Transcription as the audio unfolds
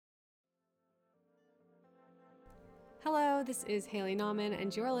Hello, this is Haley Nauman,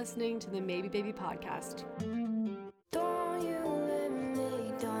 and you're listening to the Maybe Baby podcast. Don't you let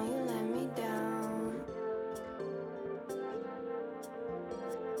me down.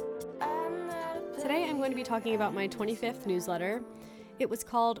 Today I'm going to be talking about my 25th newsletter. It was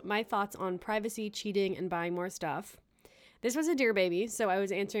called My Thoughts on Privacy, Cheating, and Buying More Stuff. This was a Dear Baby, so I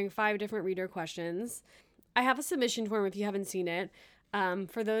was answering 5 different reader questions. I have a submission form if you haven't seen it.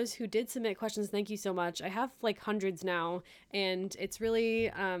 For those who did submit questions, thank you so much. I have like hundreds now, and it's really,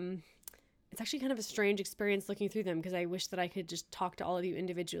 it's actually kind of a strange experience looking through them because I wish that I could just talk to all of you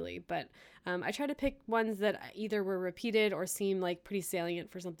individually. But I try to pick ones that either were repeated or seem like pretty salient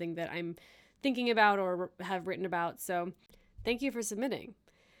for something that I'm thinking about or have written about. So thank you for submitting.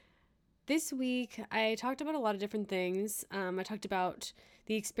 This week, I talked about a lot of different things. I talked about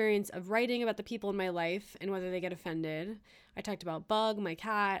the experience of writing about the people in my life and whether they get offended. I talked about Bug, my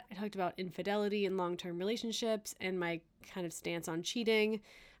cat. I talked about infidelity in long-term relationships and my kind of stance on cheating.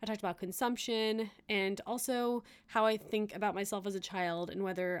 I talked about consumption and also how I think about myself as a child and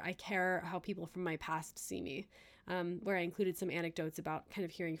whether I care how people from my past see me, where I included some anecdotes about kind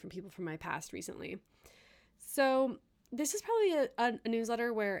of hearing from people from my past recently. So this is probably a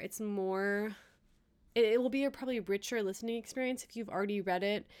newsletter where it's more, it will be a probably richer listening experience if you've already read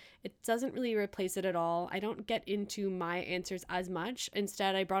it. It doesn't really replace it at all. I don't get into my answers as much.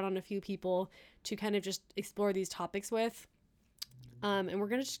 Instead, I brought on a few people to kind of just explore these topics with. And we're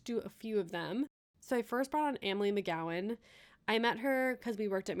going to just do a few of them. So I first brought on Amalie McGowan. I met her because we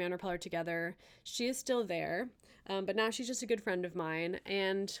worked at Man Repeller together. She is still there, but now she's just a good friend of mine.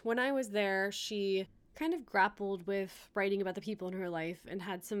 And when I was there, she kind of grappled with writing about the people in her life and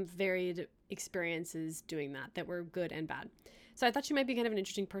had some varied experiences doing that were good and bad. So I thought she might be kind of an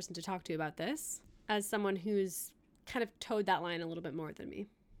interesting person to talk to about this as someone who's kind of towed that line a little bit more than me.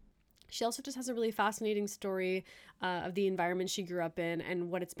 She also just has a really fascinating story of the environment she grew up in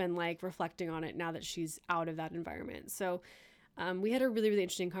and what it's been like reflecting on it now that she's out of that environment. So we had a really, really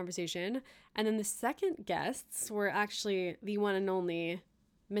interesting conversation. And then the second guests were actually the one and only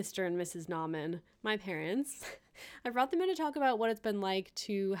Mr. and Mrs. Nauman, my parents. I brought them in to talk about what it's been like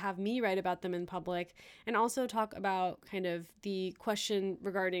to have me write about them in public and also talk about kind of the question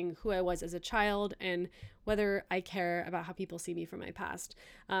regarding who I was as a child and whether I care about how people see me from my past.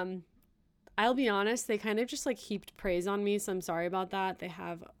 I'll be honest, they kind of just like heaped praise on me, so I'm sorry about that. They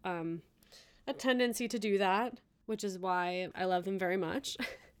have a tendency to do that, which is why I love them very much.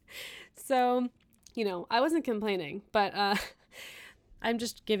 So, I wasn't complaining, but I'm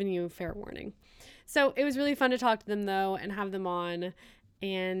just giving you a fair warning. So it was really fun to talk to them, though, and have them on.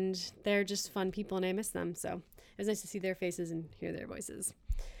 And they're just fun people, and I miss them. So it was nice to see their faces and hear their voices.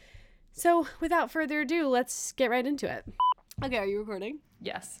 So without further ado, let's get right into it. Okay, are you recording?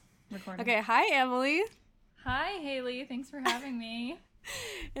 Yes, recording. Okay, hi, Amalie. Hi, Haley. Thanks for having me.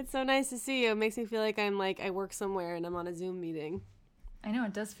 It's so nice to see you. It makes me feel like I work somewhere and I'm on a Zoom meeting. I know,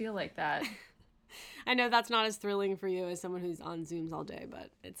 it does feel like that. I know that's not as thrilling for you as someone who's on Zooms all day, but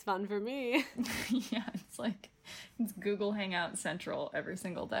it's fun for me. Yeah, it's Google Hangout Central every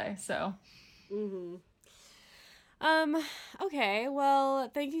single day, so. Okay, well,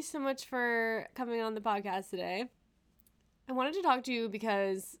 thank you so much for coming on the podcast today. I wanted to talk to you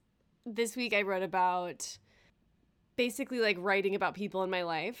because this week I wrote about basically like writing about people in my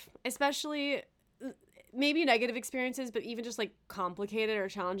life, especially maybe negative experiences, but even just like complicated or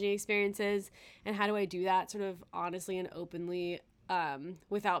challenging experiences. And how do I do that sort of honestly and openly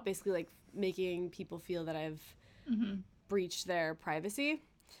without basically like making people feel that I've breached their privacy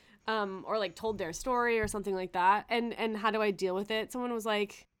or like told their story or something like that. And how do I deal with it? Someone was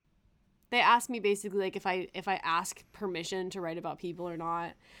like, they asked me basically like if I ask permission to write about people or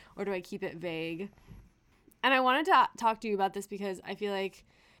not, or do I keep it vague? And I wanted to talk to you about this because I feel like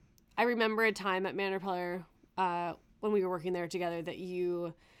I remember a time at Man Repeller when we were working there together that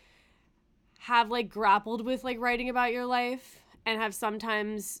you have like grappled with like writing about your life and have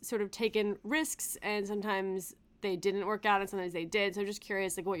sometimes sort of taken risks and sometimes they didn't work out and sometimes they did. So I'm just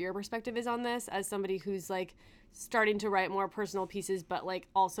curious like what your perspective is on this as somebody who's like starting to write more personal pieces, but like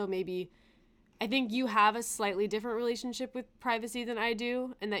also maybe I think you have a slightly different relationship with privacy than I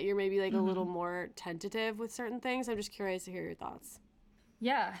do and that you're maybe like a little more tentative with certain things. I'm just curious to hear your thoughts.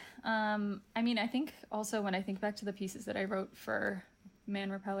 Yeah. I mean, I think also when I think back to the pieces that I wrote for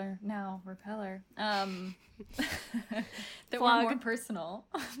Man Repeller, now Repeller, that were more personal,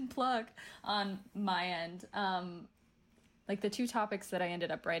 plug on my end. Like the 2 topics that I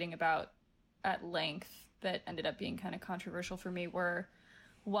ended up writing about at length that ended up being kind of controversial for me were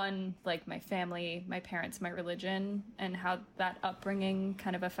one, like my family, my parents, my religion, and how that upbringing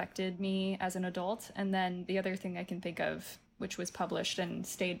kind of affected me as an adult. And then the other thing I can think of, which was published and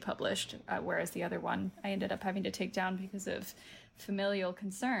stayed published, whereas the other one I ended up having to take down because of familial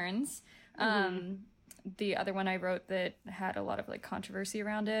concerns. The other one I wrote that had a lot of like controversy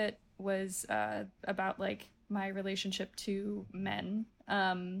around it was about like my relationship to men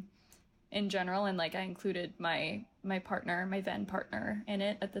in general, and like I included my partner, my then partner, in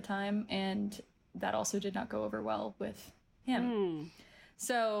it at the time, and that also did not go over well with him.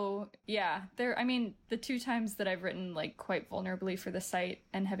 So yeah, I mean, the two times that I've written like quite vulnerably for the site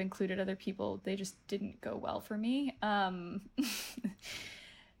and have included other people, they just didn't go well for me. And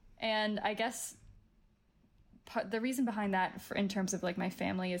I guess the reason behind that in terms of like my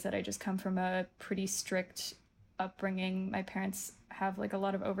family is that I just come from a pretty strict upbringing. My parents have like a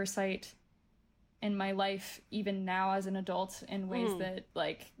lot of oversight in my life, even now as an adult, in ways that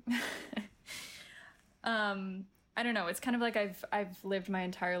like I don't know, it's kind of like I've lived my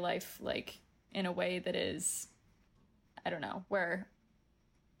entire life like in a way that is, I don't know, where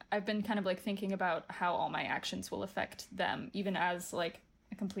I've been kind of like thinking about how all my actions will affect them, even as like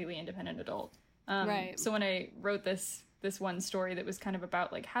a completely independent adult. Right. So when I wrote this one story that was kind of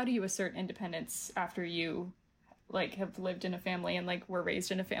about like how do you assert independence after you like have lived in a family and like were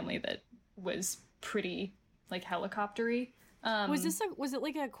raised in a family that was pretty like helicoptery. Was it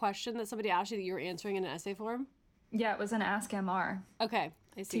like a question that somebody asked you that you were answering in an essay form? Yeah, it was an Ask MR. Okay,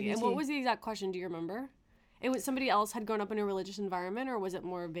 I see. TBT. And what was the exact question? Do you remember? It was somebody else had grown up in a religious environment, or was it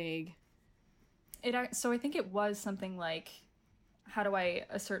more vague? So I think it was something like, how do I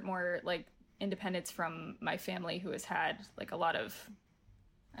assert more like independence from my family who has had like a lot of,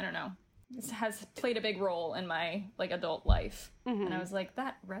 I don't know, has played a big role in my like adult life. And I was like,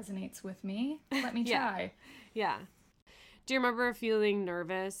 that resonates with me. Let me try. Yeah. Do you remember feeling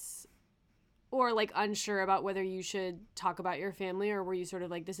nervous or like unsure about whether you should talk about your family, or were you sort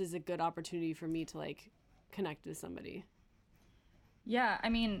of like, this is a good opportunity for me to like connect with somebody? Yeah, I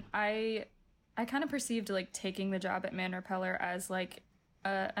mean, I kind of perceived like taking the job at Man Repeller as like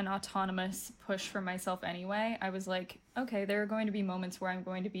an autonomous push for myself anyway. I was like, okay, there are going to be moments where I'm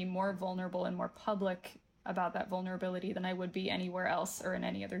going to be more vulnerable and more public about that vulnerability than I would be anywhere else or in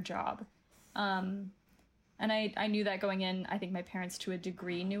any other job. And I knew that going in. I think my parents to a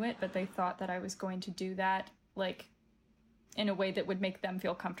degree knew it, but they thought that I was going to do that like in a way that would make them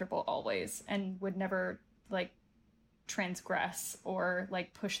feel comfortable always and would never like transgress or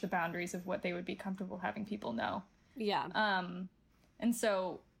like push the boundaries of what they would be comfortable having people know. Yeah. And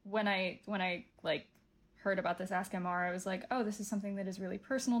so when I like heard about this Ask MR, I was like, oh, this is something that is really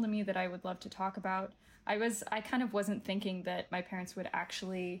personal to me that I would love to talk about. I kind of wasn't thinking that my parents would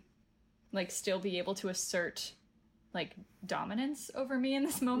actually like still be able to assert like dominance over me in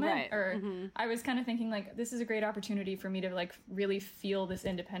this moment. Right. Or I was kind of thinking like, this is a great opportunity for me to like really feel this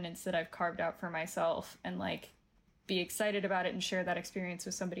independence that I've carved out for myself and like be excited about it and share that experience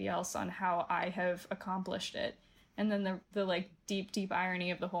with somebody else on how I have accomplished it. And then the like deep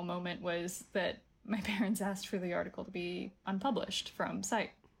irony of the whole moment was that my parents asked for the article to be unpublished from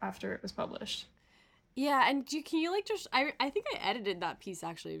site after it was published. Yeah, and can you like just I think I edited that piece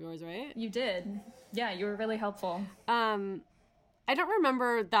actually of yours, right? You did. Yeah, you were really helpful. I don't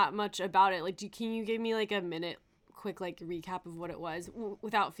remember that much about it. Like, can you give me like a minute quick like recap of what it was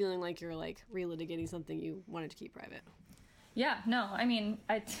without feeling like you're like relitigating something you wanted to keep private? Yeah, no, I mean,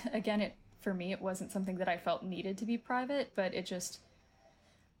 for me, it wasn't something that I felt needed to be private, but it just,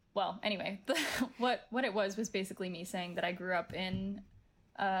 well, anyway, what it was basically me saying that I grew up in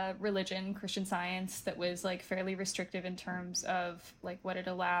religion, Christian Science, that was like fairly restrictive in terms of like what it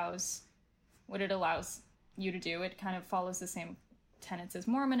allows you to do. It kind of follows the same tenets as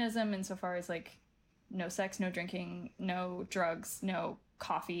Mormonism insofar as like no sex, no drinking, no drugs, no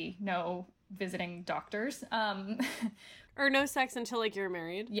coffee, no visiting doctors. Or no sex until like you're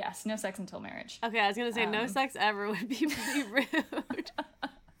married? Yes, no sex until marriage. Okay, I was gonna say no sex ever would be pretty rude.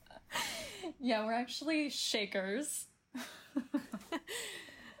 Yeah, we're actually Shakers.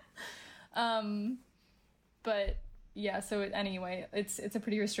 But yeah, so anyway, it's a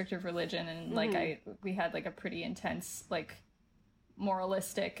pretty restrictive religion, and like we had like a pretty intense like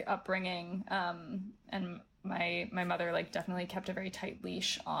moralistic upbringing, and my mother like definitely kept a very tight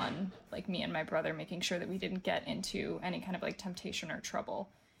leash on like me and my brother, making sure that we didn't get into any kind of like temptation or trouble.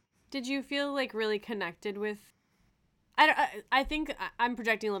 Did you feel like really connected with, I think I'm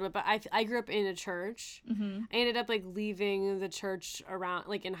projecting a little bit, but I grew up in a church. I ended up like leaving the church around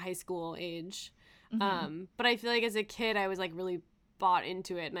like in high school age. But I feel like as a kid I was like really bought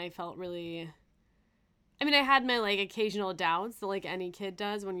into it, and I felt really, I mean, I had my, like, occasional doubts that, like, any kid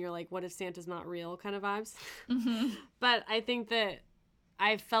does when you're like, what if Santa's not real kind of vibes. But I think that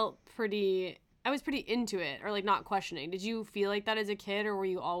I was pretty into it, or, like, not questioning. Did you feel like that as a kid, or were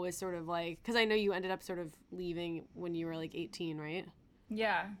you always sort of, like, because I know you ended up sort of leaving when you were, like, 18, right?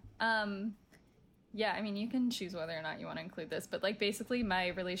 Yeah. Yeah, I mean, you can choose whether or not you want to include this, but, like, basically my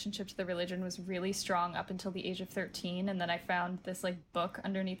relationship to the religion was really strong up until the age of 13, and then I found this, like, book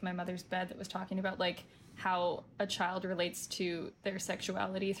underneath my mother's bed that was talking about, like, how a child relates to their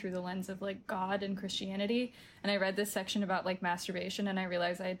sexuality through the lens of, like, God and Christianity, and I read this section about, like, masturbation, and I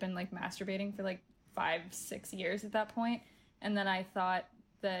realized I had been, like, masturbating for, like, 5-6 years at that point, and then I thought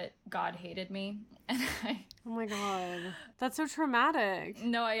that God hated me, and Oh my God. That's so traumatic.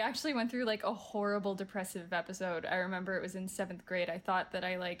 No, I actually went through, like, a horrible depressive episode. I remember it was in 7th grade. I thought that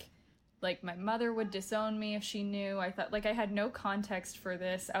I, like, my mother would disown me if she knew. I thought, like, I had no context for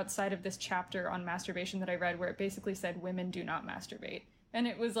this outside of this chapter on masturbation that I read where it basically said women do not masturbate. And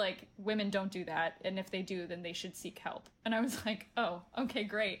it was like, women don't do that, and if they do, then they should seek help. And I was like, oh, okay,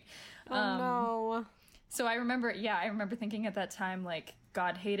 great. Oh, no. So I remember thinking at that time, like,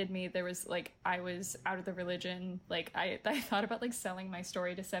 God hated me. There was, like, I was out of the religion. Like, I thought about, like, selling my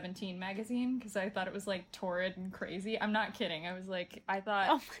story to 17 magazine because I thought it was, like, torrid and crazy. I'm not kidding. I was like, I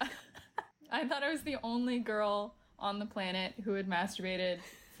thought I thought I was the only girl on the planet who had masturbated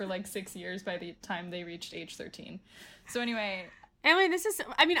for, like, 6 years by the time they reached age 13. So anyway, Emily,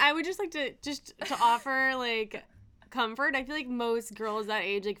 I would just like to offer, like, comfort. I feel like most girls that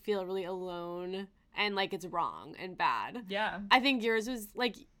age, like, feel really alone and, like, it's wrong and bad. Yeah. I think yours was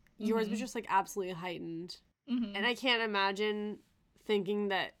just, like, absolutely heightened. And I can't imagine thinking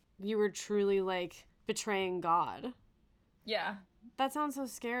that you were truly, like, betraying God. Yeah. That sounds so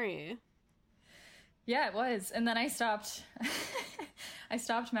scary. Yeah, it was. And then I stopped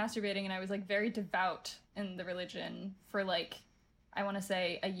masturbating, and I was, like, very devout in the religion for, like, I want to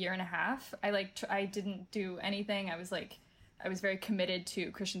say a year and a half. I didn't do anything. I was very committed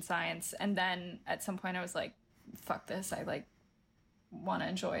to Christian Science. And then at some point I was like, fuck this. I, like, want to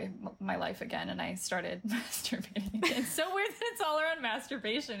enjoy my life again. And I started masturbating. It's so weird that it's all around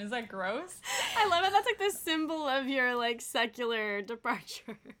masturbation. Is that gross? I love it. That's, like, the symbol of your, like, secular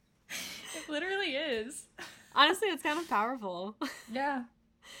departure. It literally is. Honestly, it's kind of powerful. Yeah.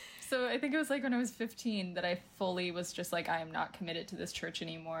 So I think it was, like, when I was 15 that I fully was just like, I am not committed to this church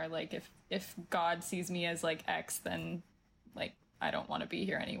anymore. Like, if God sees me as, like, X, then, like, I don't want to be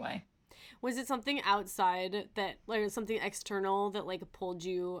here anyway. Was it something outside that, like, something external that, like, pulled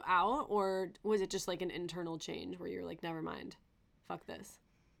you out? Or was it just, like, an internal change where you're like, never mind, fuck this?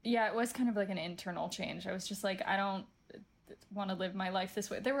 Yeah, it was kind of like an internal change. I was just like, I don't want to live my life this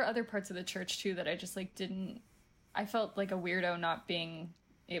way. There were other parts of the church, too, that I just, like, I felt like a weirdo not being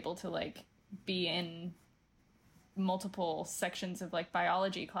able to, like, be in multiple sections of, like,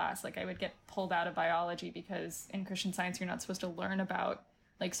 biology class. Like, I would get pulled out of biology because in Christian Science you're not supposed to learn about,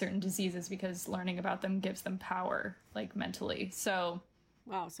 like, certain diseases because learning about them gives them power, like, mentally. So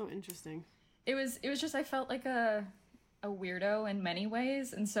wow, so interesting. it was just, I felt like a weirdo in many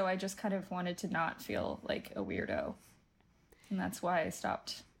ways, and so I just kind of wanted to not feel like a weirdo, and that's why I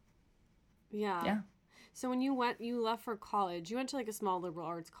stopped. Yeah. So when you left for college, you went to, like, a small liberal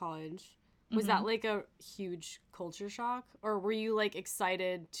arts college. Was that, like, a huge culture shock? Or were you, like,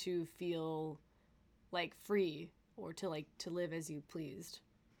 excited to feel, like, free or to live as you pleased?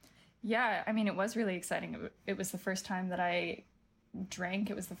 Yeah, I mean, it was really exciting. It was the first time that I drank.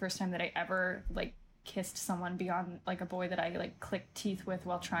 It was the first time that I ever, like, kissed someone beyond, like, a boy that I, like, clicked teeth with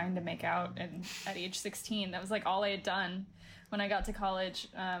while trying to make out. And at age 16, that was, like, all I had done when I got to college.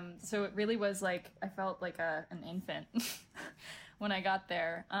 So it really was, like, I felt like an infant when I got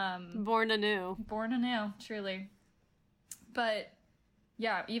there. Born anew, truly. But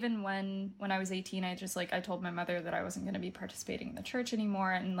yeah, even when I was 18, I just, like, I told my mother that I wasn't going to be participating in the church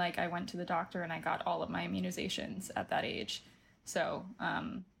anymore, and, like, I went to the doctor and I got all of my immunizations at that age. So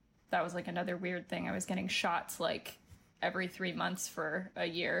that was, like, another weird thing. I was getting shots, like, every 3 months for a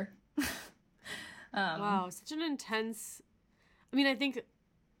year. Wow, such an intense. I mean, I think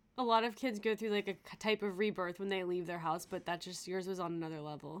a lot of kids go through, like, a type of rebirth when they leave their house, but yours was on another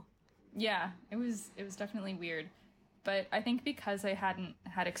level. Yeah, it was definitely weird. But I think because I hadn't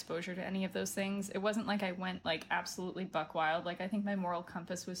had exposure to any of those things, it wasn't like I went, like, absolutely buck wild. Like, I think my moral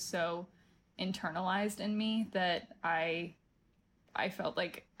compass was so internalized in me that I felt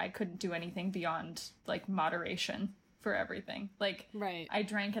like I couldn't do anything beyond, like, moderation for everything. Like, right. I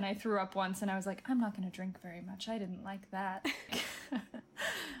drank and I threw up once and I was like, I'm not going to drink very much. I didn't like that.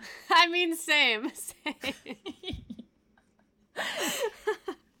 I mean, same.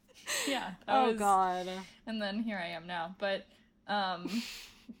 Yeah. Yeah. God. And then here I am now. But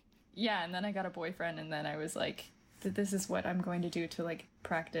yeah, and then I got a boyfriend, and then I was like, this is what I'm going to do to like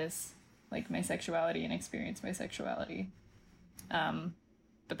practice like my sexuality and experience my sexuality.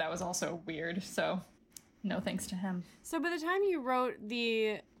 But that was also weird, so no thanks to him. So by the time you wrote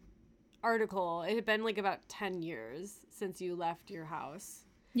the article, it had been like about 10 years since you left your house.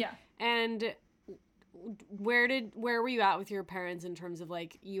 Yeah. And where were you at with your parents in terms of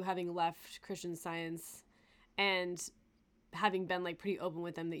like you having left Christian Science and having been like pretty open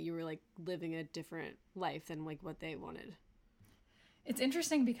with them that you were like living a different life than like what they wanted? It's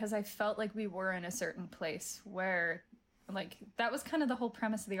interesting because I felt like we were in a certain place where like that was kind of the whole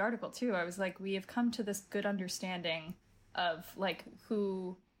premise of the article too. I was like, we have come to this good understanding of like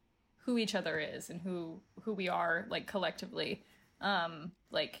who each other is and who we are like collectively.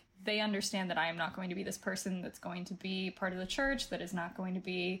 Like they understand that I am not going to be this person that's going to be part of the church, that is not going to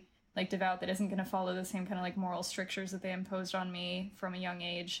be like devout, that isn't going to follow the same kind of like moral strictures that they imposed on me from a young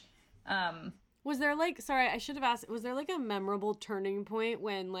age. Was there like, sorry, I should have asked, was there like a memorable turning point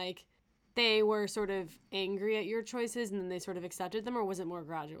when like they were sort of angry at your choices and then they sort of accepted them, or was it more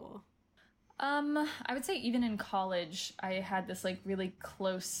gradual? I would say even in college, I had this like really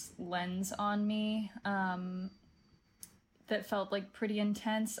close lens on me, that felt like pretty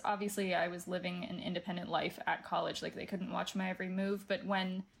intense. Obviously, I was living an independent life at college, like they couldn't watch my every move, but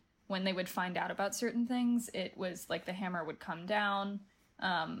when they would find out about certain things, it was like the hammer would come down,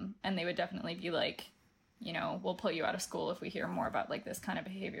 and they would definitely be like, you know, we'll put you out of school if we hear more about like this kind of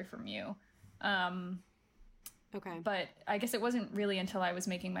behavior from you. Okay. But I guess it wasn't really until I was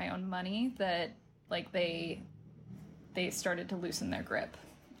making my own money that like they started to loosen their grip.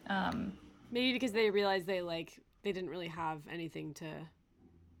 Maybe because they realized they didn't really have anything to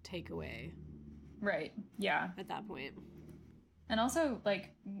take away. Right. Yeah. At that point. And also,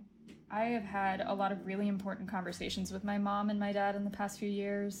 like, I have had a lot of really important conversations with my mom and my dad in the past few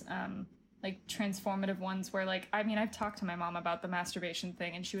years. Like transformative ones where like, I mean, I've talked to my mom about the masturbation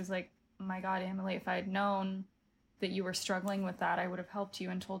thing and she was like, oh my God, Amalie, if I had known that you were struggling with that, I would have helped you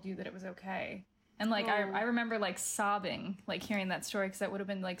and told you that it was okay. And like, I remember like sobbing, like hearing that story, because that would have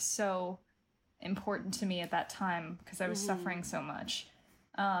been like so important to me at that time because I was suffering so much.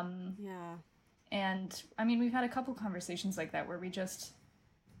 Yeah. And I mean, we've had a couple conversations like that where we just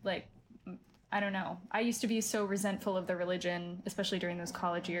like, I don't know. I used to be so resentful of the religion, especially during those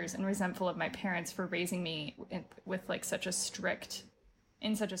college years, and resentful of my parents for raising me with like in such a strict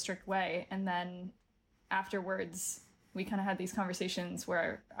way. And then afterwards, we kind of had these conversations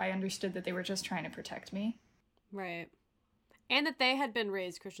where I understood that they were just trying to protect me. Right. And that they had been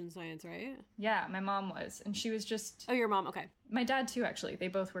raised Christian Science, right? Yeah, my mom was. And she was just... Oh, your mom, okay. My dad, too, actually. They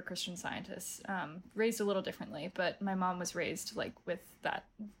both were Christian Scientists. Raised a little differently, but my mom was raised, like, with that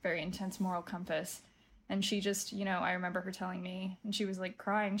very intense moral compass. And she just, you know, I remember her telling me, and she was, like,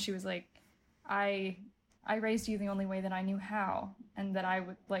 crying. She was like, I raised you the only way that I knew how. And that I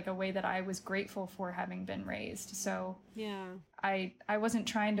would, like, a way that I was grateful for having been raised. So... Yeah. I wasn't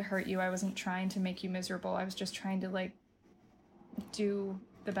trying to hurt you. I wasn't trying to make you miserable. I was just trying to, like, do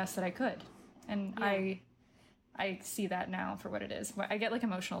the best that I could. And yeah. I see that now for what it is. I get like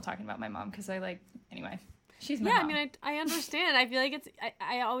emotional talking about my mom because anyway, she's my mom. I mean, I understand. I feel like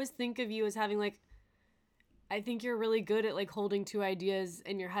I always think of you as having like, I think you're really good at like holding two ideas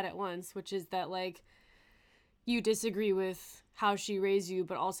in your head at once, which is that like you disagree with how she raised you,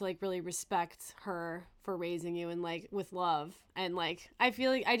 but also like really respect her for raising you and like with love. And like I feel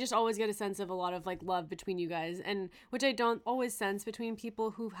like I just always get a sense of a lot of like love between you guys, and which I don't always sense between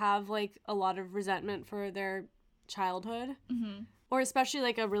people who have like a lot of resentment for their childhood, or especially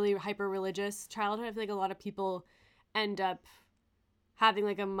like a really hyper religious childhood. I feel like a lot of people end up having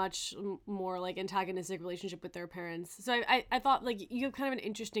like a much more like antagonistic relationship with their parents. So I thought like you have kind of an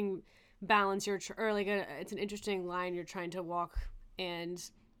interesting balance it's an interesting line you're trying to walk, and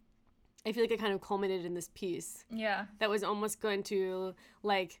I feel like it kind of culminated in this piece. Yeah. That was almost going to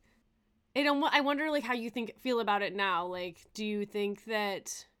like I wonder like how you feel about it now. Like, do you think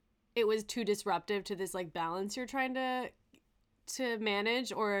that it was too disruptive to this like balance you're trying to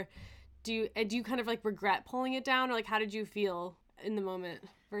manage, or do you kind of like regret pulling it down, or like how did you feel in the moment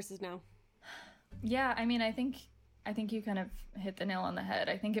versus now? Yeah, I mean, I think you kind of hit the nail on the head.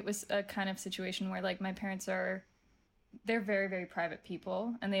 I think it was a kind of situation where like my parents they're very, very private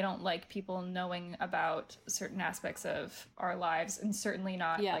people, and they don't like people knowing about certain aspects of our lives, and certainly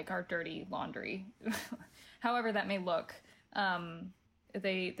not like our dirty laundry, however that may look.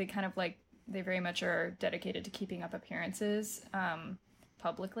 They kind of like, they very much are dedicated to keeping up appearances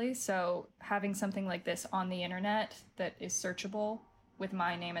publicly. So having something like this on the internet that is searchable with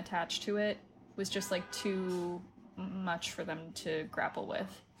my name attached to it was just like too much for them to grapple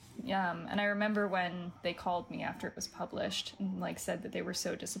with. And I remember when they called me after it was published and like said that they were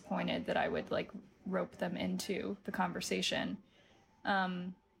so disappointed that I would like rope them into the conversation.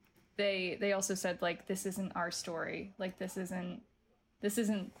 They also said like, this isn't our story. Like this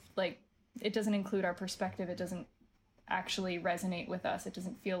isn't like, it doesn't include our perspective. It doesn't actually resonate with us. It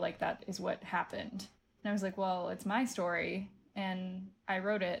doesn't feel like that is what happened. And I was like, well, it's my story and I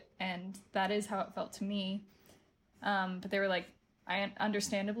wrote it and that is how it felt to me. But they were like, I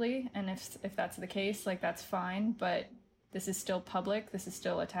understandably, and if that's the case, like that's fine, but this is still public, this is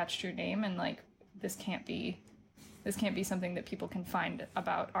still attached to your name, and like this can't be something that people can find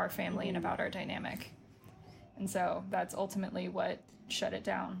about our family and about our dynamic. And so that's ultimately what shut it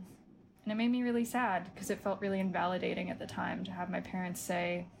down. And it made me really sad because it felt really invalidating at the time to have my parents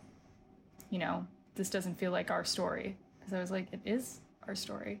say, you know, this doesn't feel like our story. Because I was like, it is our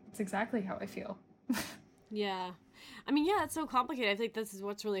story. It's exactly how I feel. Yeah. I mean, yeah, it's so complicated. I think this is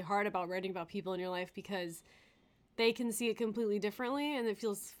what's really hard about writing about people in your life the they can see it completely differently and it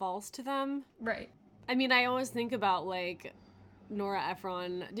feels false to them. Right. I mean, I always think about like Nora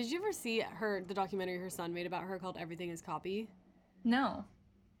Ephron. Did you ever see the documentary her son made about her called Everything is Copy? No.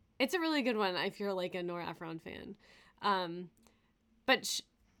 It's a really good one if you're like a Nora Ephron fan. But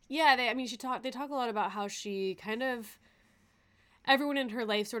they talk a lot about how she kind of, everyone in her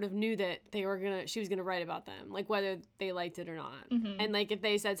life sort of knew that she was gonna write about them, like whether they liked it or not. Mm-hmm. And like if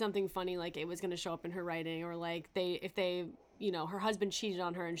they said something funny, like it was gonna show up in her writing, or like if they you know, her husband cheated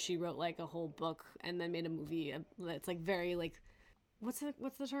on her and she wrote like a whole book and then made a movie that's like very like, what's the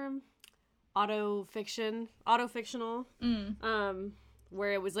term? Autofictional.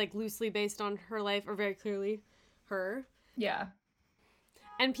 Where it was like loosely based on her life or very clearly her. Yeah.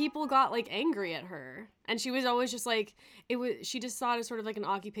 And people got like angry at her. And she was always just like, she just saw it as sort of like an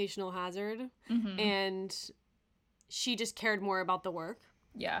occupational hazard. Mm-hmm. And she just cared more about the work.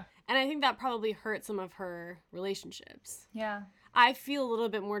 Yeah. And I think that probably hurt some of her relationships. Yeah. I feel a little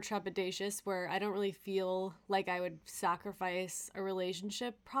bit more trepidatious where I don't really feel like I would sacrifice a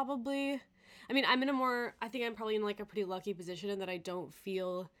relationship probably. I mean, I think I'm probably in like a pretty lucky position in that I don't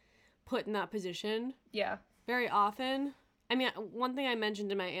feel put in that position. Yeah. Very often. I mean, one thing I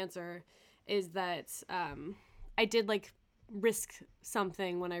mentioned in my answer is that I did like risk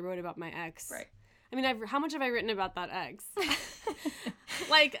something when I wrote about my ex. Right. I mean, how much have I written about that ex?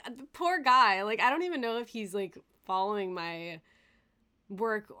 Like, the poor guy. Like, I don't even know if he's like following my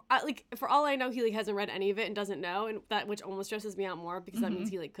work. Like, for all I know, he like hasn't read any of it and doesn't know, and that which almost stresses me out more because that means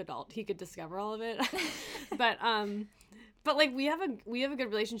he like he could discover all of it. but like we have a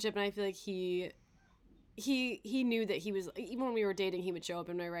good relationship, and I feel like he knew that he was, even when we were dating, he would show up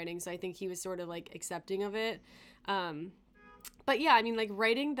in my writing, so I think he was sort of like accepting of it. But yeah, I mean, like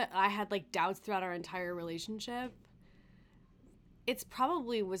writing that I had like doubts throughout our entire relationship, it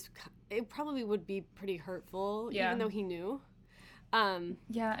probably would be pretty hurtful, even though he knew.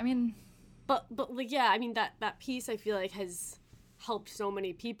 Yeah, I mean, but like, yeah, I mean that piece I feel like has helped so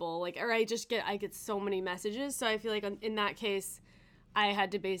many people, like, or I get so many messages, so I feel like in that case I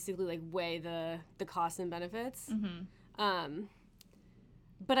had to basically like weigh the costs and benefits. Mm-hmm.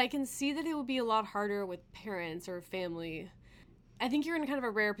 But I can see that it would be a lot harder with parents or family. I think you're in kind of a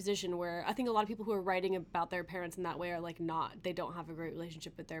rare position where I think a lot of people who are writing about their parents in that way are like they don't have a great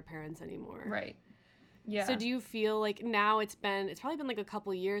relationship with their parents anymore. Right. Yeah. So do you feel like now it's probably been like a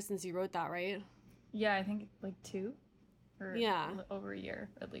couple years since you wrote that, right? Yeah, I think like 2 or over a year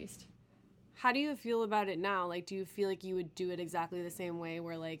at least. How do you feel about it now? Like, do you feel like you would do it exactly the same way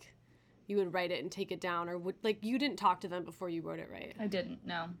where like you would write it and take it down, or you didn't talk to them before you wrote it, right? I didn't,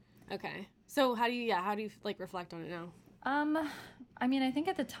 no. Okay. So how do you like reflect on it now? I mean, I think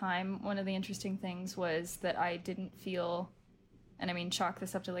at the time, one of the interesting things was that I didn't feel, and I mean, chalk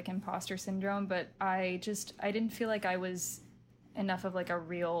this up to like imposter syndrome, but I didn't feel like I was enough of like a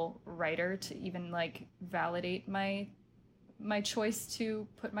real writer to even like validate my choice to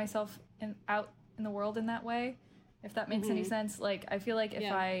put myself out in the world in that way, if that makes any sense. Like, I feel like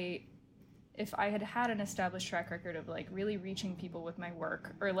if I had an established track record of like really reaching people with my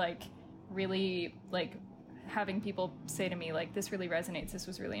work, or like really like having people say to me like, this really resonates, this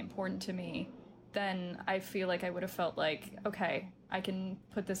was really important to me, then I feel like I would have felt like, okay, I can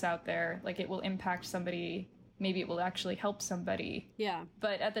put this out there, like it will impact somebody, maybe it will actually help somebody. Yeah.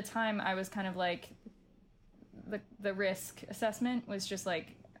 But at the time I was kind of like, the risk assessment was just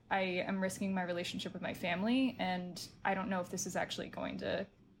like, I am risking my relationship with my family, and I don't know if this is actually going to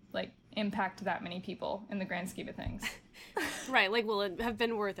like impact that many people in the grand scheme of things. Right. Like, will it have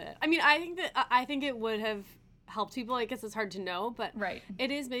been worth it? I mean, I think it would have helped people. I guess it's hard to know, but Right.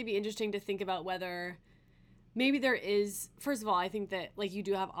 it is maybe interesting to think about whether maybe there is, first of all, I think that, like, you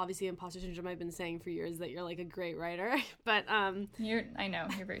do have, obviously, imposter syndrome. I've been saying for years that you're, like, a great writer, but, I know,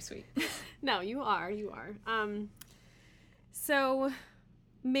 you're very sweet. no, you are. So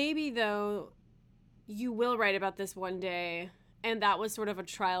maybe, though, you will write about this one day, and that was sort of a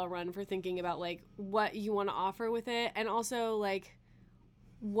trial run for thinking about, like, what you want to offer with it, and also, like,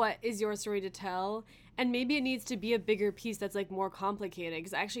 what is your story to tell, and maybe it needs to be a bigger piece that's, like, more complicated,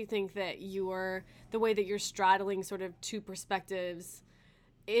 because I actually think that the way that you're straddling sort of two perspectives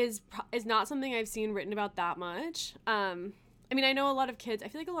is not something I've seen written about that much. I mean, I know a lot of kids, I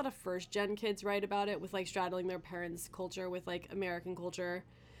feel like a lot of first-gen kids write about it with, like, straddling their parents' culture with, like, American culture.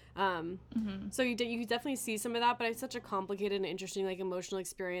 So you definitely see some of that, but it's such a complicated and interesting, like, emotional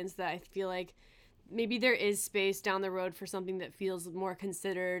experience that I feel like maybe there is space down the road for something that feels more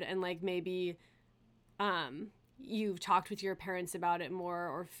considered, and, like, maybe you've talked with your parents about it more,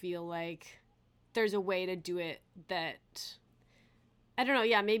 or feel like there's a way to do it that, I don't know,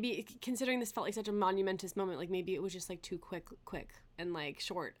 yeah, maybe considering this felt like such a monumentous moment, like, maybe it was just, like, too quick and, like,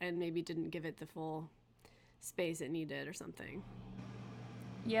 short, and maybe didn't give it the full space it needed or something.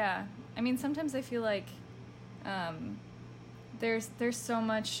 Yeah. I mean, sometimes I feel like there's so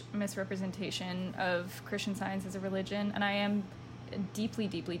much misrepresentation of Christian Science as a religion, and I am deeply,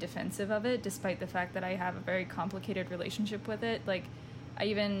 deeply defensive of it, despite the fact that I have a very complicated relationship with it. Like, I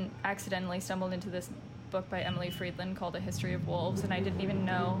even accidentally stumbled into this book by Amalie Friedland called A History of Wolves, and I didn't even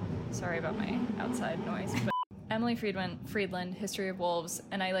know, sorry about my outside noise, but Amalie Friedland, History of Wolves,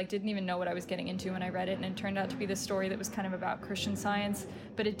 and I, like, didn't even know what I was getting into when I read it, and it turned out to be this story that was kind of about Christian Science,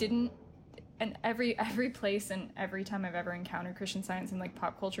 but it didn't, and every place and every time I've ever encountered Christian Science in, like,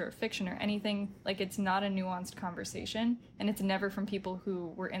 pop culture or fiction or anything, like, it's not a nuanced conversation, and it's never from people who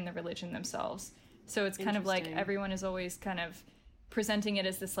were in the religion themselves. So it's kind of like everyone is always kind of presenting it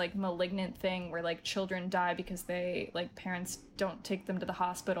as this, like, malignant thing where, like, children die because they, like, parents don't take them to the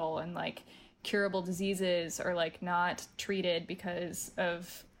hospital, and, like, curable diseases are, like, not treated because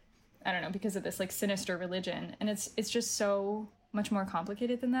of, I don't know, because of this, like, sinister religion. And it's just so much more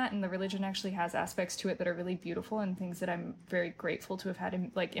complicated than that, and the religion actually has aspects to it that are really beautiful and things that I'm very grateful to have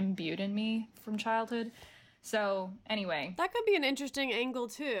had, like, imbued in me from childhood. So anyway, that could be an interesting angle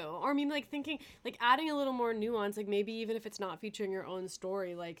too, or I mean, like, thinking, like, adding a little more nuance, like, maybe even if it's not featuring your own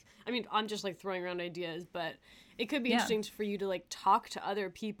story, like, I mean, I'm just, like, throwing around ideas, but it could be interesting for you to, like, talk to other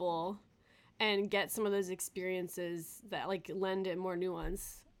people and get some of those experiences that, like, lend it more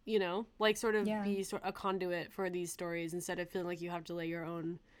nuance, you know, like, sort of be a conduit for these stories instead of feeling like you have to lay your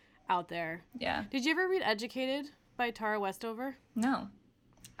own out there. Yeah. Did you ever read Educated by Tara Westover? No.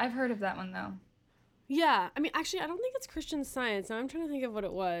 I've heard of that one, though. Yeah. I mean, actually, I don't think it's Christian Science. Now I'm trying to think of what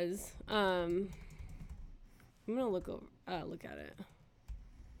it was. I'm going to look at it.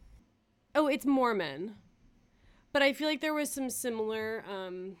 Oh, it's Mormon. But I feel like there was some similar,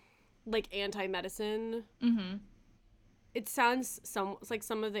 like, anti-medicine. Mm-hmm. It sounds like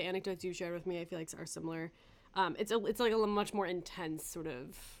some of the anecdotes you shared with me, I feel like, are similar. It's like a much more intense sort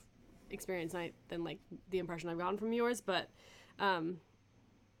of experience than, like, the impression I've gotten from yours, but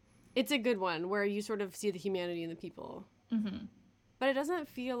it's a good one where you sort of see the humanity in the people. Mm-hmm. But it doesn't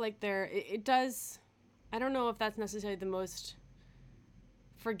feel like it does. I don't know if that's necessarily the most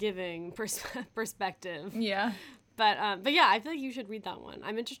forgiving perspective. Yeah. But yeah, I feel like you should read that one.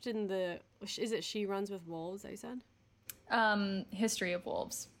 I'm interested in is it She Runs with Wolves, I said? History of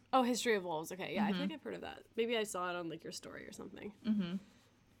Wolves. Oh, History of Wolves. Okay, yeah, I feel like I've heard of that. Maybe I saw it on, like, your story or something.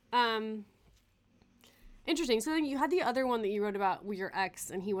 Mm-hmm. Interesting. So then you had the other one that you wrote about with your ex,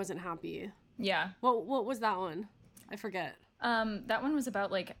 and he wasn't happy. Yeah. What was that one? I forget. That one was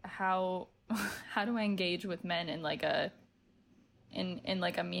about, like, how do I engage with men in, like, in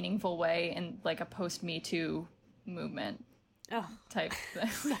like a meaningful way, in, like, a post Me Too movement type thing.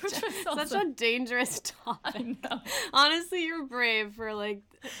 Such a dangerous topic. I know. Honestly, you're brave for. I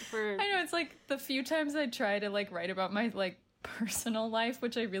know, it's like the few times I try to, like, write about my, like, personal life,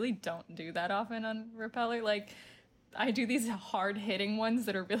 which I really don't do that often on Repeller. Like, I do these hard-hitting ones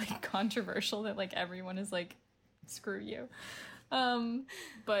that are really controversial that, like, everyone is like, screw you.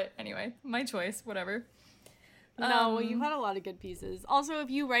 But anyway, my choice, whatever. No, well, you've had a lot of good pieces. Also, if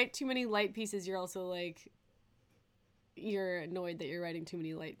you write too many light pieces, you're also, like, you're annoyed that you're writing too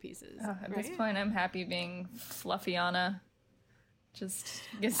many light pieces. At this point, I'm happy being Fluffiana. Just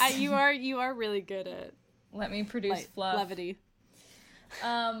you are really good at let me produce fluff. Levity.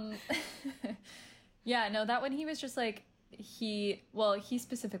 Yeah, no, that one he was just like, he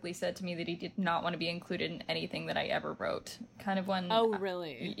specifically said to me that he did not want to be included in anything that I ever wrote. Kind of when... Oh,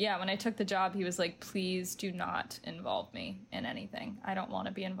 really? Yeah, when I took the job, he was like, please do not involve me in anything. I don't want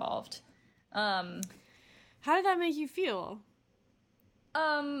to be involved. How did that make you feel?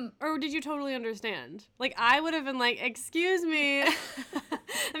 Or did you totally understand? Like, I would have been like, excuse me.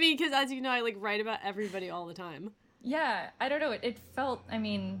 I mean, because as you know, I like write about everybody all the time. Yeah, I don't know. It felt, I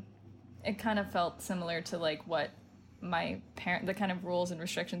mean, it kind of felt similar to like what the kind of rules and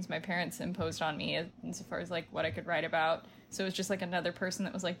restrictions my parents imposed on me insofar as like what I could write about. So it was just like another person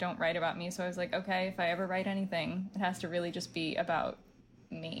that was like, don't write about me. So I was like, okay, if I ever write anything, it has to really just be about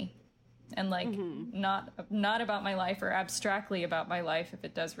me. And like not about my life or abstractly about my life if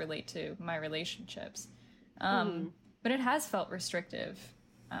it does relate to my relationships. But it has felt restrictive.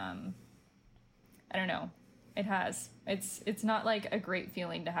 I don't know. It has. It's not like a great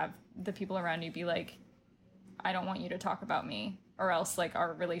feeling to have the people around you be like, I don't want you to talk about me or else like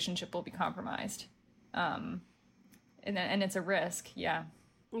our relationship will be compromised. And it's a risk. Yeah.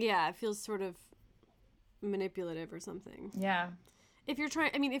 Yeah. It feels sort of manipulative or something. Yeah. If you're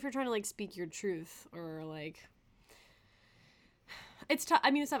trying to like speak your truth or like, it's tough.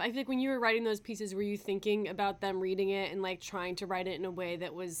 I mean, it's tough. I feel like when you were writing those pieces, were you thinking about them reading it and like trying to write it in a way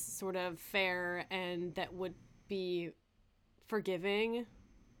that was sort of fair and that would be forgiving?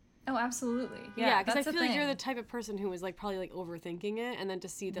 Oh, absolutely. Yeah, because I feel like you're the type of person who was like probably like overthinking it, and then to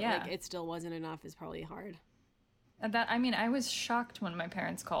see that like it still wasn't enough is probably hard. I was shocked when my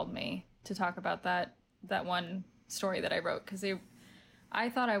parents called me to talk about that one story that I wrote because I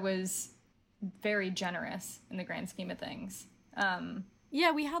thought I was very generous in the grand scheme of things.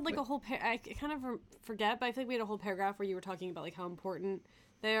 Yeah, we had like a whole I kind of forget, but I feel like we had a whole paragraph where you were talking about like how important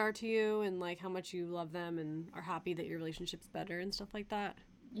they are to you and like how much you love them and are happy that your relationship's better and stuff like that.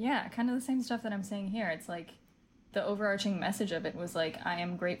 Yeah, kind of the same stuff that I'm saying here. It's like the overarching message of it was like, I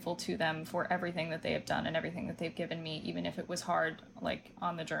am grateful to them for everything that they have done and everything that they've given me, even if it was hard, like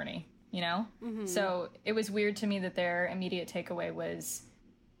on the journey, you know? Mm-hmm. So it was weird to me that their immediate takeaway was,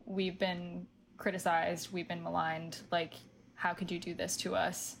 we've been criticized, we've been maligned, like, how could you do this to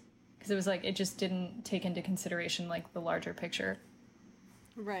us? Because it was like, it just didn't take into consideration like the larger picture.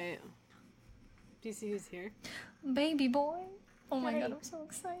 Right. Do you see who's here? Baby boy. Oh my God, I'm so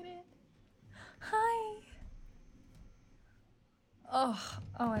excited. Hi. Oh,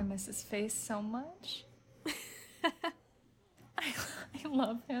 I miss his face so much. I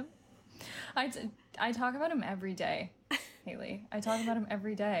love him. I talk about him every day, Haley. I talk about him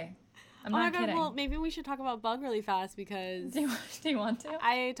every day. I'm not kidding. Well, maybe we should talk about Bug really fast because... Do you want to?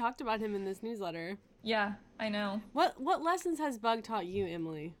 I talked about him in this newsletter. Yeah, I know. What lessons has Bug taught you,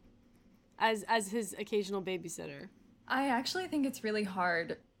 Emily, as his occasional babysitter? I actually think it's really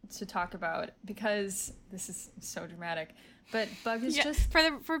hard to talk about because this is so dramatic. But Bug is just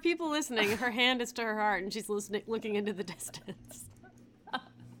for people listening. Her hand is to her heart, and she's looking into the distance.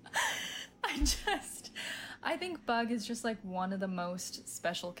 I think Bug is just like one of the most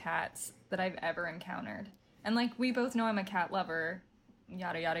special cats that I've ever encountered. And like we both know I'm a cat lover,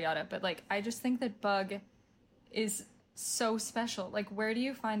 yada yada yada. But like I just think that Bug is so special. Like where do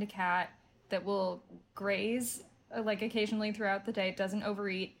you find a cat that will graze like occasionally throughout the day, doesn't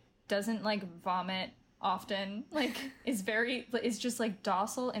overeat, doesn't like vomit often, like is just like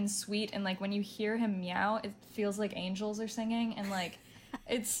docile and sweet, and like when you hear him meow it feels like angels are singing, and like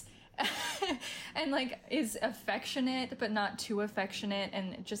it's and like is affectionate but not too affectionate,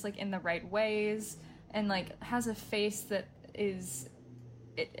 and just like in the right ways, and like has a face that is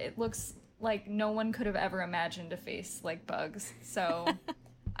it looks like no one could have ever imagined a face like Bug's. So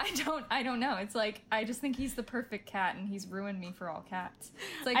I don't know. It's like, I just think he's the perfect cat, and he's ruined me for all cats.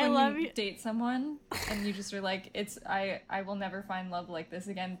 It's like when you date someone, and you just are like, I will never find love like this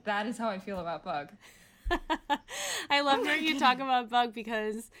again. That is how I feel about Bug. I love hearing you talk about Bug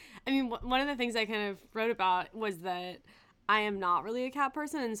because, I mean, one of the things I kind of wrote about was that I am not really a cat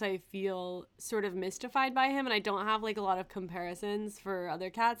person, and so I feel sort of mystified by him, and I don't have, like, a lot of comparisons for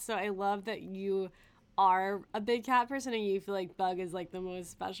other cats, so I love that you are a big cat person and you feel like Bug is like the most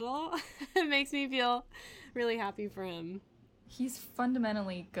special. It makes me feel really happy for him. He's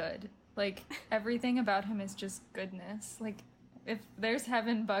fundamentally good. Like everything about him is just goodness. Like if there's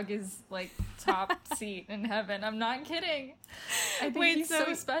heaven, Bug is like top seat in heaven. I'm not kidding. I think he's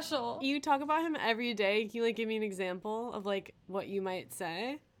so special. You talk about him every day. Can you like give me an example of like what you might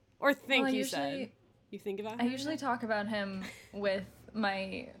say or think said? You think about him? I usually talk about him with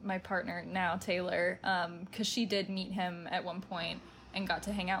my partner now, Taylor, because she did meet him at one point and got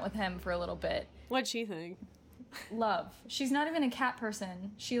to hang out with him for a little bit. What'd she think? love. She's not even a cat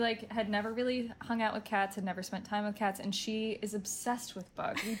person. She like had never really hung out with cats, had never spent time with cats, and she is obsessed with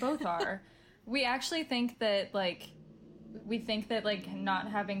Bug. We both are. We actually think that like not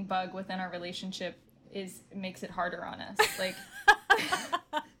having Bug within our relationship makes it harder on us. Like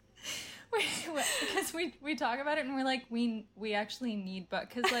because we talk about it and we're like we actually need Bug,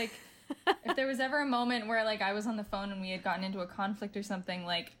 because like if there was ever a moment where like I was on the phone and we had gotten into a conflict or something,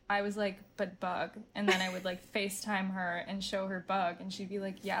 like I was like, but Bug, and then I would like FaceTime her and show her Bug, and she'd be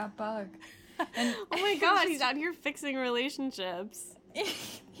like, yeah, Bug. And oh my god, he's out here fixing relationships.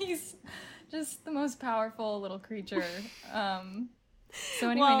 He's just the most powerful little creature. So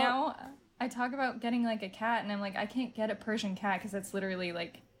anyway, now I talk about getting like a cat, and I'm like, I can't get a Persian cat because that's literally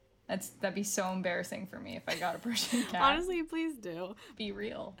like that'd be so embarrassing for me if I got a Persian cat. Honestly, please do. Be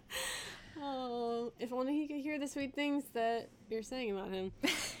real. Oh, if only he could hear the sweet things that you're saying about him.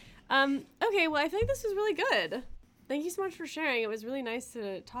 Okay, well, I think this was really good. Thank you so much for sharing. It was really nice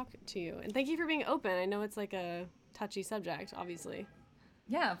to talk to you. And thank you for being open. I know it's like a touchy subject, obviously.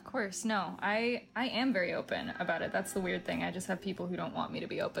 Yeah, of course. No, I am very open about it. That's the weird thing. I just have people who don't want me to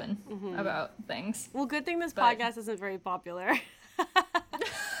be open about things. Well, good thing this podcast isn't very popular.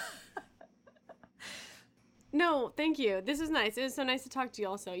 No, thank you. This was nice. It was so nice to talk to you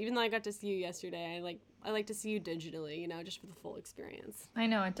also. Even though I got to see you yesterday, I like to see you digitally, you know, just for the full experience. I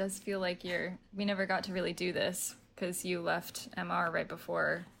know, it does feel like we never got to really do this because you left MR right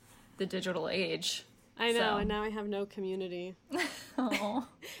before the digital age. I know, and now I have no community. Oh.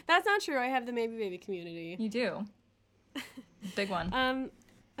 That's not true. I have the Maybe Baby community. You do. Big one.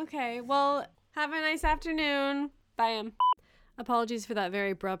 Okay, well, have a nice afternoon. Bye. Apologies for that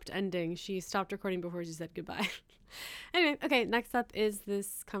very abrupt ending. She stopped recording before she said goodbye. Anyway, okay, next up is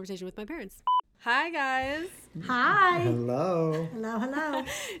this conversation with my parents. Hi, guys. Hi. Hello. Hello, hello.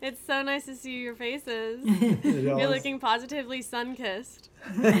 It's so nice to see your faces. You're looking positively sun-kissed.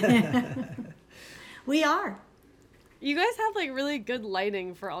 We are. You guys have like really good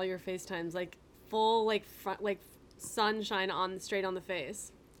lighting for all your FaceTimes, like full like front like sunshine straight on the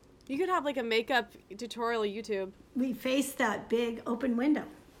face. You could have like a makeup tutorial YouTube. We face that big open window.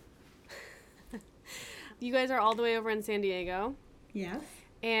 You guys are all the way over in San Diego. Yes.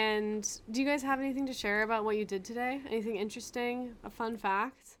 And do you guys have anything to share about what you did today? Anything interesting? A fun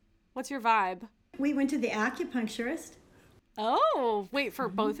fact? What's your vibe? We went to the acupuncturist. Oh, wait, for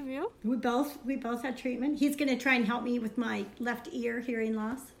both of you? We both had treatment. He's going to try and help me with my left ear hearing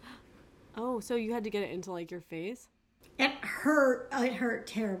loss. Oh, so you had to get it into like your face? It hurt. It hurt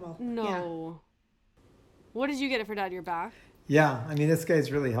terrible. No. Yeah. What did you get it for, Dad? Your back? Yeah, I mean, this guy's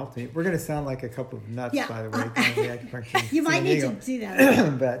really helped me. We're going to sound like a couple of nuts, by the way. Going to the acupuncture You might need to do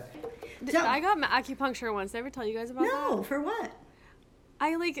that. But I got acupuncture once. Did I ever tell you guys about that? No, for what?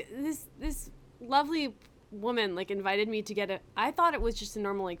 I like this lovely woman like invited me to get it. I thought it was just a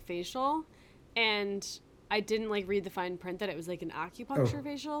normal like facial, and I didn't like read the fine print that it was like an acupuncture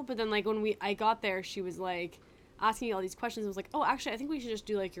facial. But then like when I got there, she was like asking me all these questions. I was like, oh, actually, I think we should just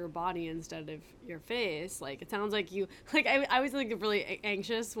do like your body instead of your face. Like, it sounds like you, like, I was like really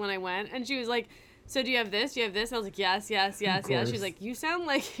anxious when I went, and she was like, so do you have this? Do you have this? And I was like, yes. She's like, you sound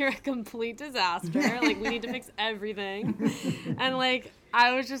like you're a complete disaster. Like, we need to fix everything. And like,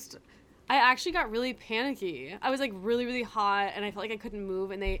 I actually got really panicky. I was like really, really hot, and I felt like I couldn't move.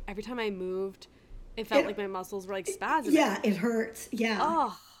 And every time I moved, it felt like my muscles were like spasming. Yeah, it hurts. Yeah.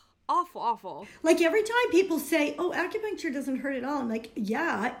 Oh. Awful. Like every time people say, oh, acupuncture doesn't hurt at all. I'm like,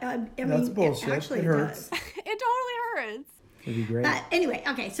 yeah, I mean, that's bullshit. It actually hurts. does. It totally hurts. It'd be great. Anyway,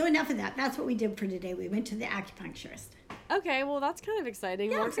 okay, so enough of that. That's what we did for today. We went to the acupuncturist. Okay, well, that's kind of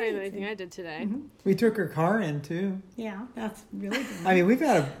exciting. Yeah, More exciting than pretty anything I did today. Mm-hmm. We took her car in, too. Yeah, that's really good. I mean, we've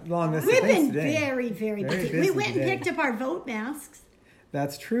had a long list of We've things been today. very, very busy. busy We went and today. picked up our vote masks.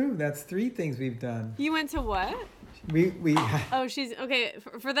 That's true. That's 3 things we've done. You went to what? We Oh, she's okay.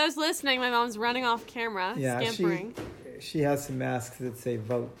 For those listening, my mom's running off camera, scampering. She has some masks that say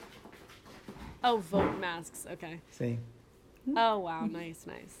vote. Oh, vote masks. Okay. See? Oh, wow. Nice.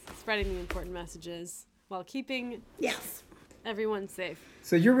 Spreading the important messages while keeping everyone safe.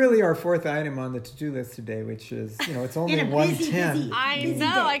 So you're really our 4th item on the to-do list today, which is, it's only In a busy, 1:10. busy- I busy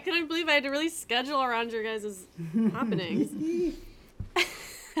know. day. I couldn't believe I had to really schedule around your guys' happenings.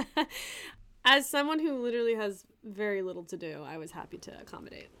 As someone who literally has very little to do, I was happy to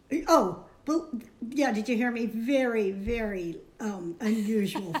accommodate. Oh, well, yeah, did you hear me? Very, very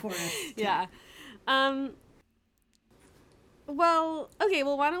unusual for us. Yeah. Well, okay,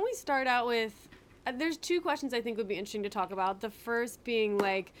 why don't we start out with, there's 2 questions I think would be interesting to talk about. The first being,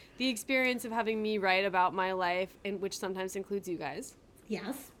 like, the experience of having me write about my life, which sometimes includes you guys.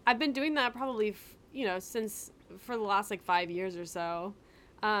 Yes. I've been doing that probably, since for the last like 5 years or so.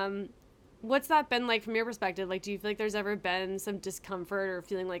 What's that been like from your perspective? Like, do you feel like there's ever been some discomfort or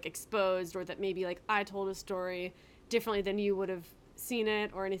feeling like exposed, or that maybe like I told a story differently than you would have seen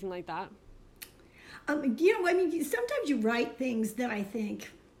it, or anything like that? Sometimes you write things that I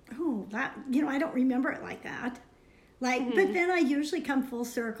think, oh, that, I don't remember it like that. Like, but then I usually come full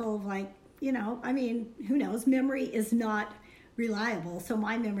circle of like, who knows? Memory is not reliable, so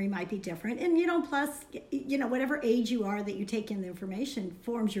my memory might be different. And, plus, whatever age you are that you take in the information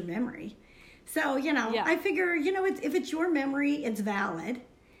forms your memory. So, I figure, if it's your memory, it's valid.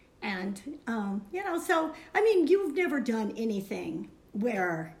 And, you've never done anything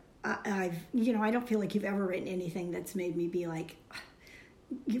where I don't feel like you've ever written anything that's made me be like,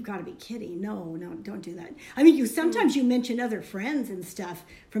 you've got to be kidding. No, don't do that. I mean, sometimes you mention other friends and stuff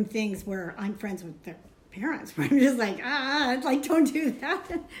from things where I'm friends with their parents. I'm just like, don't do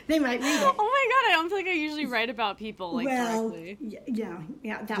that. They might read it. Oh my God, I don't feel like I usually write about people correctly. Yeah,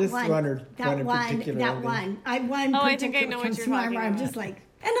 that just one. That one. I think I know what you're talking about. I'm just like,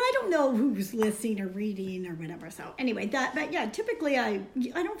 and I don't know who's listening or reading or whatever. So anyway, typically I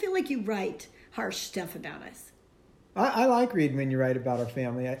don't feel like you write harsh stuff about us. I like reading when you write about our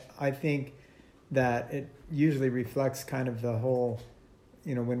family. I think that it usually reflects kind of the whole,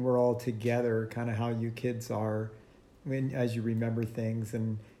 when we're all together, kind of how you kids are as you remember things.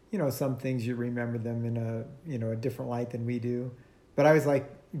 And, some things you remember them in a different light than we do. But I always like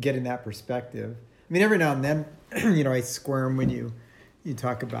getting that perspective. I mean, every now and then, I squirm when you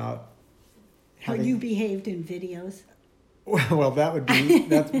talk about how you behaved in videos. Well, that would be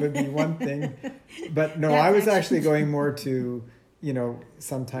one thing, but no, I was actually going more to,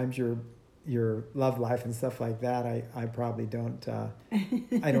 sometimes your love life and stuff like that. I probably don't,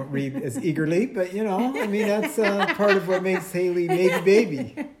 I don't read as eagerly, but that's part of what makes Haley maybe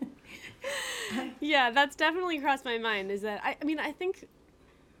baby. Yeah, that's definitely crossed my mind. Is that I think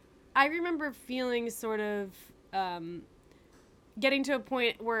I remember feeling sort of. Getting to a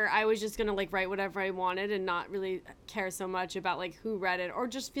point where I was just going to write whatever I wanted and not really care so much about who read it, or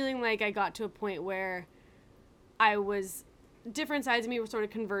just feeling like I got to a point where different sides of me were sort of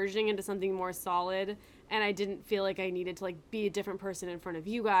converging into something more solid, and I didn't feel like I needed to be a different person in front of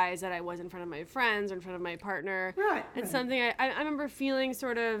you guys that I was in front of my friends or in front of my partner. Right. It's something I remember feeling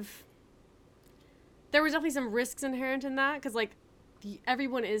sort of, there was definitely some risks inherent in that, because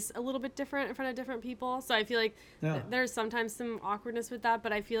everyone is a little bit different in front of different people. So I feel like there's sometimes some awkwardness with that,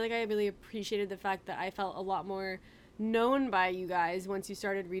 but I feel like I really appreciated the fact that I felt a lot more known by you guys once you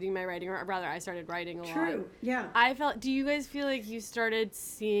started reading my writing, or rather I started writing a lot. True, yeah. Do you guys feel like you started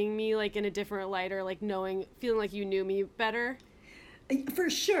seeing me in a different light, or feeling like you knew me better? For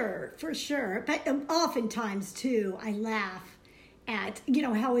sure. But oftentimes too, I laugh at,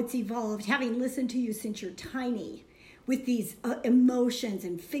 how it's evolved, having listened to you since you're tiny, with these emotions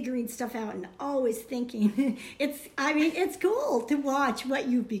and figuring stuff out and always thinking. It's cool to watch what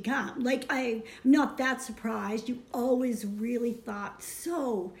you've become. I'm not that surprised. You always really thought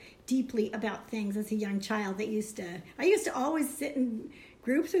so deeply about things as a young child. I used to always sit in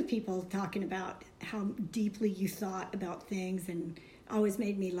groups with people talking about how deeply you thought about things, and always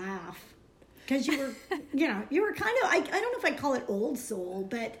made me laugh. Because you were, you were kind of, I don't know if I call it old soul,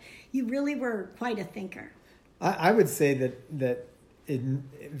 but you really were quite a thinker. I would say that it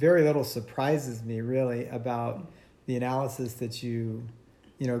very little surprises me really about the analysis that you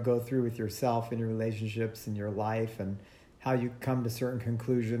go through with yourself and your relationships and your life, and how you come to certain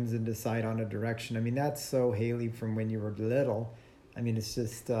conclusions and decide on a direction. I mean, that's so Haley from when you were little. I mean, it's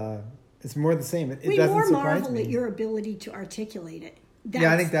just it's more the same. It doesn't surprise me. We more marvel at your ability to articulate it.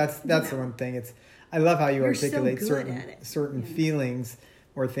 I think that's the one thing. I love how you articulate certain feelings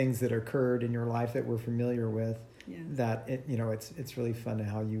or things that occurred in your life that we're familiar with. Yeah. That it's really fun to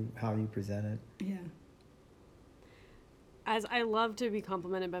how you present it. Yeah. As I love to be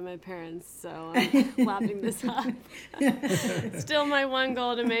complimented by my parents, so I'm lapping this up. Still my one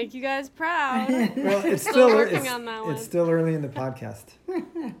goal, to make you guys proud. Well, it's still working on that one. It's still early in the podcast.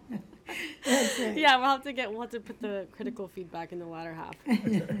 That's right. Yeah, we'll have to put the critical feedback in the latter half.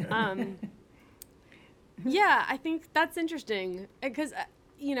 Yeah, I think that's interesting, because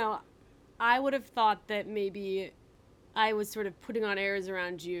I would have thought that maybe I was sort of putting on airs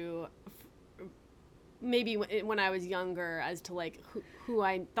around you maybe when I was younger, as to who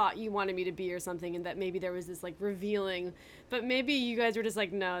I thought you wanted me to be or something, and that maybe there was this revealing, but maybe you guys were just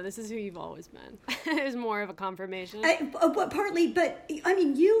no, this is who you've always been. It was more of a confirmation. Partly, but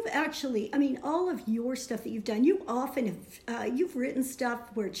you've actually, all of your stuff that you've done, you often have, you've written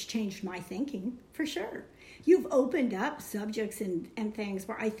stuff where it's changed my thinking, for sure. You've opened up subjects and things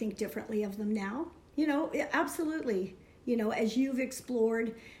where I think differently of them now. Absolutely. As you've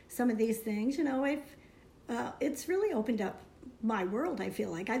explored some of these things, it's really opened up my world. I feel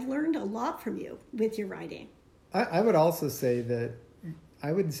like I've learned a lot from you with your writing. I would also say that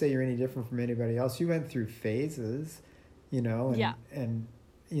I wouldn't say you're any different from anybody else. You went through phases, and, yeah. And,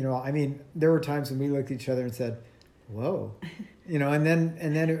 I mean, there were times when we looked at each other and said, whoa, and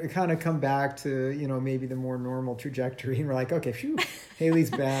then it would kind of come back to, maybe the more normal trajectory. And we're like, okay, phew, Haley's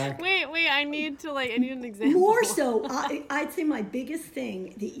back. Wait, I need an example. More so, I'd say my biggest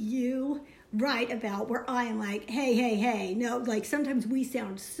thing that you write about where I am like, hey, no, like sometimes we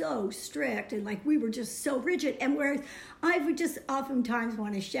sound so strict and like we were just so rigid. And whereas I would just oftentimes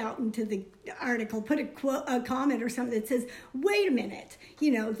want to shout into the article, put a comment or something that says, wait a minute,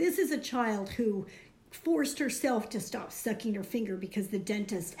 this is a child who forced herself to stop sucking her finger because the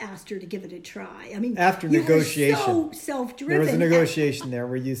dentist asked her to give it a try. I mean, after negotiation, so self-driven. There was a negotiation there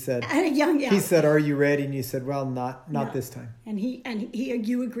where you said, he said, "Are you ready?" And you said, "Well, not this time." And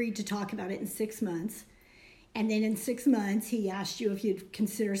you agreed to talk about it in 6 months, and then in 6 months he asked you if you'd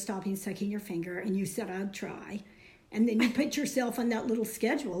consider stopping sucking your finger, and you said, "I'd try." And then you put yourself on that little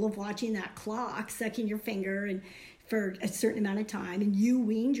schedule of watching that clock, sucking your finger, and for a certain amount of time, and you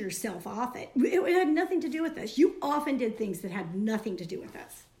weaned yourself off it. It had nothing to do with us. You often did things that had nothing to do with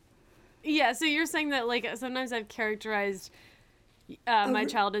us. Yeah, so you're saying that like sometimes I've characterized my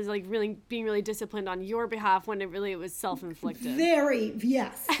child as like being really disciplined on your behalf when it was self-inflicted. You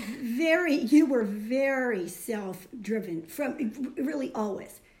were very self-driven from really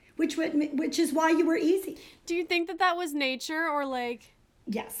always, which is why you were easy. Do you think that was nature or like?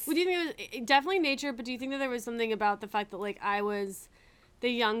 Yes. Well, do you think it was definitely nature, but do you think that there was something about the fact that like I was the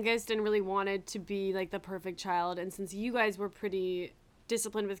youngest and really wanted to be like the perfect child, and since you guys were pretty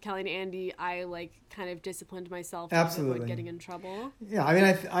disciplined with Kelly and Andy, I like kind of disciplined myself to avoid getting in trouble? Yeah, I mean,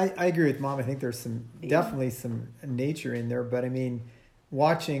 I agree with Mom. I think there's definitely some nature in there, but I mean,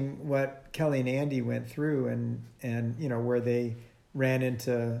 watching what Kelly and Andy went through and where they ran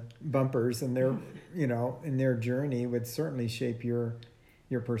into bumpers and their in their journey would certainly shape your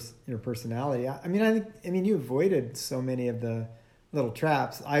personality. I mean, you avoided so many of the little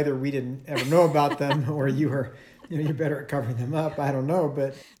traps. Either we didn't ever know about them, or you were, you're better at covering them up. I don't know,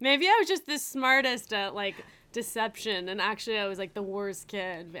 but maybe I was just the smartest at like deception, and actually I was like the worst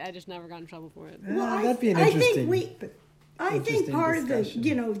kid. I just never got in trouble for it. Well, that'd be an interesting. I think part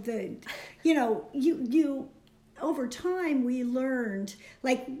discussion. Of you over time we learned,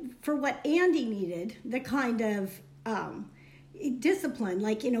 like for what Andy needed, the kind of discipline,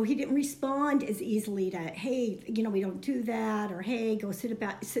 like he didn't respond as easily to, hey, we don't do that, or hey, go sit in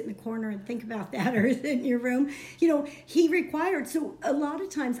the corner and think about that, or sit in your room. He required, so a lot of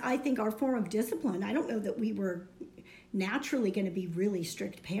times I think our form of discipline, I don't know that we were naturally going to be really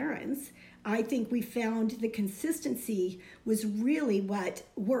strict parents. I think we found the consistency was really what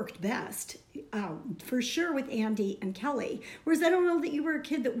worked best, for sure with Andy and Kelly. Whereas I don't know that you were a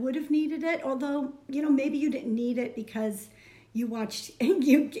kid that would have needed it, although maybe you didn't need it because you watched,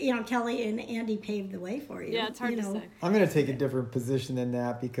 Kelly and Andy paved the way for you. Yeah, it's hard to say. I'm going to take a different position than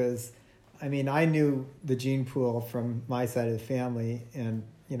that because, I mean, I knew the gene pool from my side of the family, and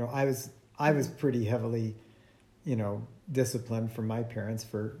I was pretty heavily, disciplined from my parents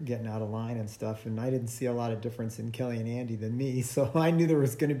for getting out of line and stuff, and I didn't see a lot of difference in Kelly and Andy than me. So I knew there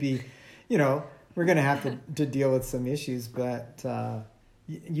was going to be, we're going to have to deal with some issues, but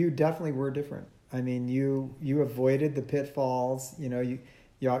you definitely were different. I mean, you avoided the pitfalls.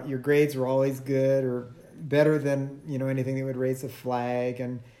 Your grades were always good or better than anything that would raise a flag,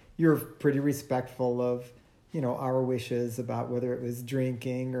 and you're pretty respectful of our wishes about whether it was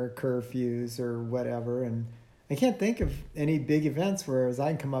drinking or curfews or whatever. And I can't think of any big events, whereas I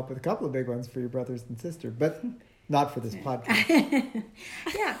can come up with a couple of big ones for your brothers and sister, but not for this podcast.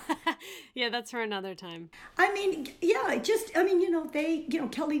 Yeah. Yeah, that's for another time. I mean, yeah,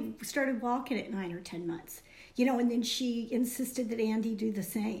 Kelly started walking at 9 or 10 months, and then she insisted that Andy do the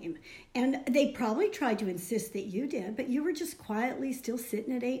same. And they probably tried to insist that you did, but you were just quietly still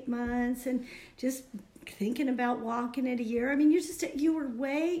sitting at 8 months and just thinking about walking at a year. I mean, you were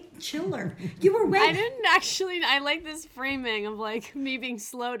way chiller. I like this framing of like me being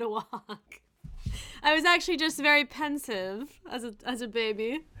slow to walk. I was actually just very pensive as a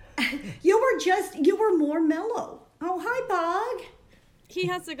baby. You were more mellow. Oh, hi, Bog. He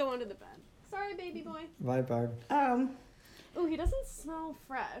has to go under the bed. Sorry, baby boy. Bye, Bog. Oh, he doesn't smell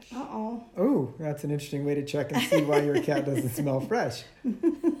fresh. Uh-oh. Oh, that's an interesting way to check and see why your cat doesn't smell fresh.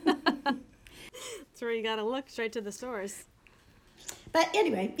 That's where you gotta look, straight to the source. But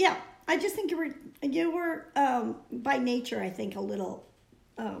anyway, yeah, I just think you were by nature, I think, a little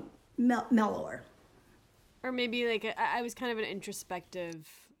mellower. Or maybe like I was kind of an introspective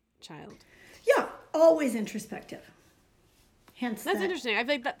child. Yeah, always introspective. Hence That's that. interesting. I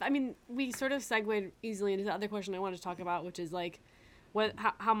feel like that. I mean, we sort of segued easily into the other question I wanted to talk about, which is like,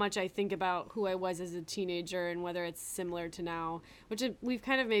 how much I think about who I was as a teenager and whether it's similar to now, which we've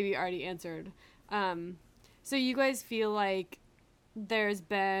kind of maybe already answered. So you guys feel like there's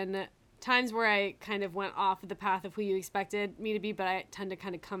been times where I kind of went off the path of who you expected me to be, but I tend to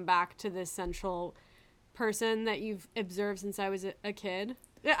kind of come back to this central person that you've observed since I was a kid.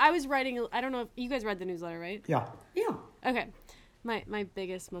 I was writing, I don't know if you guys read the newsletter, right? Yeah. Yeah. Okay. My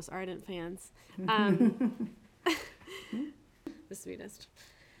biggest, most ardent fans. The sweetest.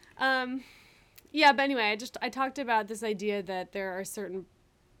 Yeah, but anyway, I talked about this idea that there are certain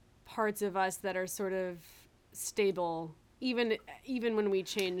parts of us that are sort of stable, even when we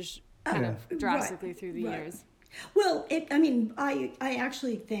change kind of drastically through the years. Well, I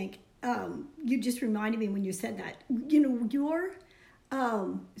actually think you just reminded me when you said that.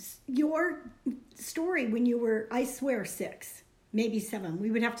 Your story when you were, I swear, 6, maybe 7.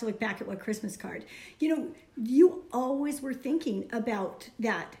 We would have to look back at what Christmas card. You always were thinking about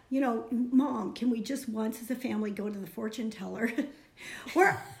that. Mom, can we just once as a family go to the fortune teller?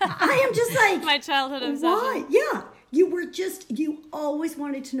 Where I am just like my childhood obsession. Why? Yeah. You always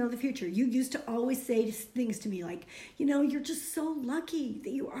wanted to know the future. You used to always say things to me like, you're just so lucky that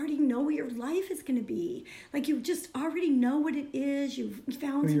you already know what your life is going to be. Like, you just already know what it is. You've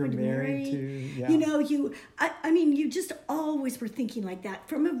found who you're someone to married marry. to. Yeah. You just always were thinking like that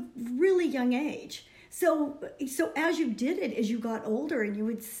from a really young age. So as you did it, as you got older and you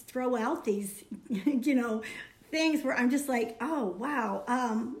would throw out these, things where I'm just like, oh, wow,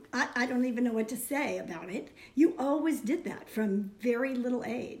 I don't even know what to say about it. You always did that from very little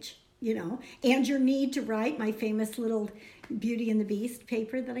age, and your need to write my famous little Beauty and the Beast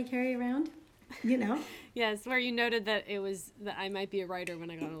paper that I carry around, Yes, where you noted that I might be a writer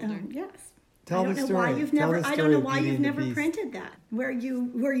when I got older. Yes. Tell the story. I don't know why you've never printed that, where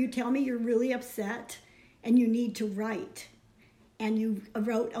you tell me you're really upset and you need to write. And you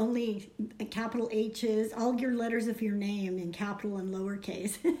wrote only capital H's, all your letters of your name in capital and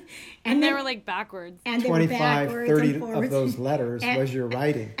lowercase. And they were like backwards. And they 25, were backwards 30 and forwards. of those letters was your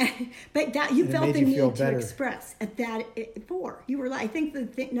writing. But that you felt the need to better. express at that 4. You were like, I think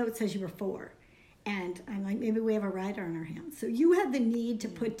the note says you were 4. And I'm like, maybe we have a writer on our hands. So you had the need to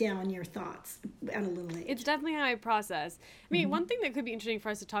put down your thoughts at a little age. It's definitely how I process. I mean, one thing that could be interesting for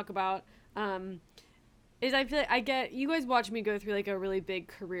us to talk about is I feel like you guys watch me go through like a really big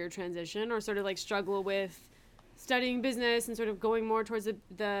career transition or sort of like struggle with studying business and sort of going more towards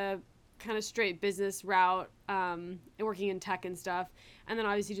the kind of straight business route and working in tech and stuff. And then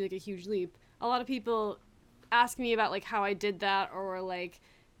obviously do like a huge leap. A lot of people ask me about like how I did that or like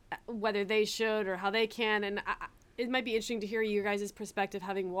whether they should or how they can. And it might be interesting to hear your guys' perspective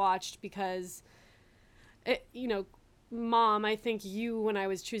having watched because, Mom, I think when I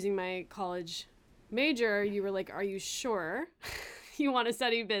was choosing my college major, you were like, are you sure you want to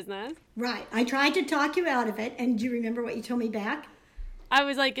study business? Right. I tried to talk you out of it. And do you remember what you told me back? I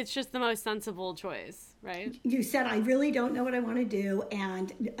was like, it's just the most sensible choice, right? You said, I really don't know what I want to do.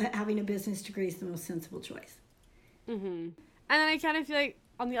 And having a business degree is the most sensible choice. Mm-hmm. And then I kind of feel like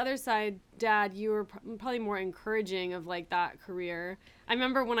on the other side, Dad, you were probably more encouraging of like that career. I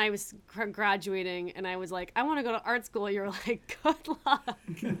remember when I was graduating and I was like, I want to go to art school. You were like, good luck.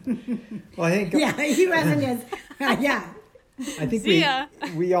 Well, I think he wasn't as yeah. I think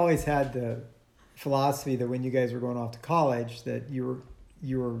we always had the philosophy that when you guys were going off to college, that you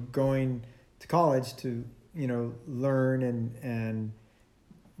were going to college to learn and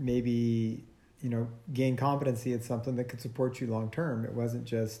maybe gain competency at something that could support you long term. It wasn't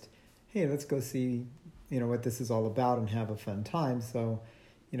just, hey, let's go see what this is all about and have a fun time. So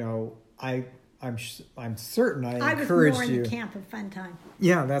I'm certain I encouraged you. I was more in the camp of fun time.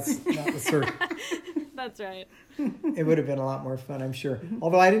 Yeah, that was certain. That's right. It would have been a lot more fun, I'm sure.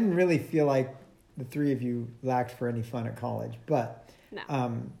 Although I didn't really feel like the three of you lacked for any fun at college. But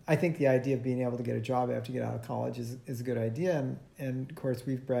no. I think the idea of being able to get a job after you get out of college is a good idea. And of course,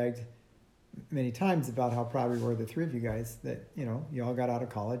 we've bragged many times about how proud we were, the three of you guys, that you all got out of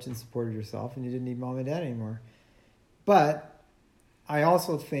college and supported yourself and you didn't need mom and dad anymore. But I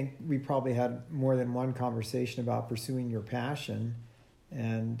also think we probably had more than one conversation about pursuing your passion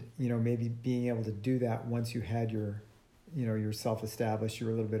and maybe being able to do that once you had yourself established, you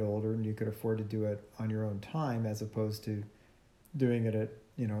were a little bit older and you could afford to do it on your own time as opposed to doing it at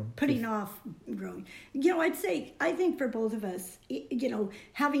putting off growing. I think for both of us,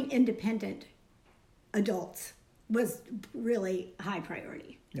 having independent adults was really high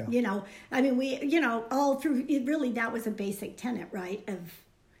priority. Yeah. You know, I mean, we, you know, all through it, really that was a basic tenet, right?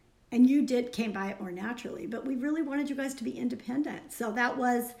 And you came by it more naturally, but we really wanted you guys to be independent. So that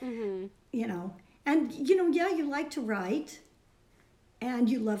was, you know, and, you know, yeah, you like to write and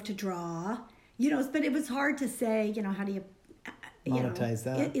you love to draw, you know, but it was hard to say, you know, how do you monetize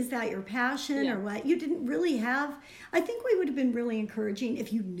that? Is that your passion or what? You didn't really have, I think we would have been really encouraging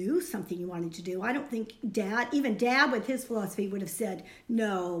if you knew something you wanted to do. I don't think even dad with his philosophy would have said,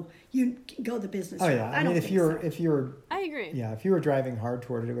 no, you go the business route. I mean, if you're, I agree. Yeah, if you were driving hard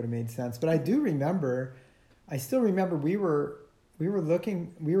toward it, it would have made sense. But I still remember we were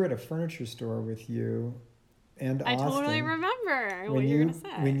at a furniture store with you and I Austin. totally remember what you were going to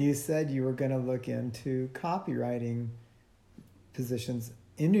say. When you said you were going to look into copywriting positions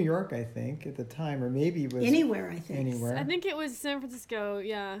in New York, I think, at the time, or maybe it was anywhere, I think. Anywhere. I think it was San Francisco,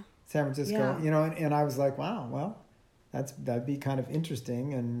 yeah. San Francisco, Yeah. you know, and I was like, wow, well, that'd be kind of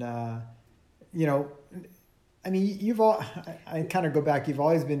interesting. And, you know, I mean, I kind of go back, you've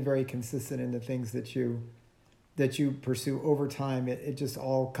always been very consistent in the things that you pursue over time. It just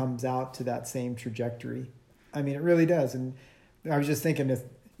all comes out to that same trajectory. I mean, it really does. And I was just thinking this.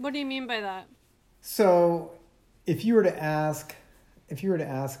 What do you mean by that? So if you were to ask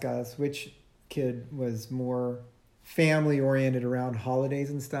us which kid was more family oriented around holidays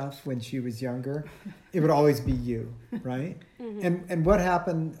and stuff when she was younger, it would always be you, right? And what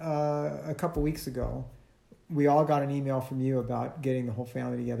happened a couple weeks ago, we all got an email from you about getting the whole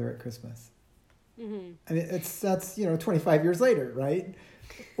family together at Christmas. I mean, that's 25 years later, right?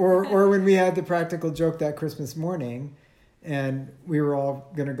 Or when we had the practical joke that Christmas morning, and we were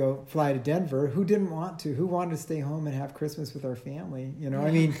all going to go fly to Denver. Who didn't want to? Who wanted to stay home and have Christmas with our family? You know,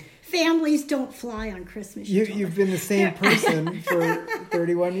 I mean... Families don't fly on Christmas. You've been the same person for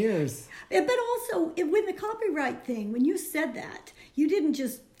 31 years. But also, when the copyright thing, when you said that, you didn't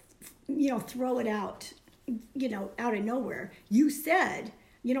just, you know, throw it out, you know, out of nowhere. You said,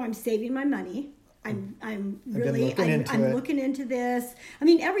 you know, I'm saving my money. I'm looking into this. I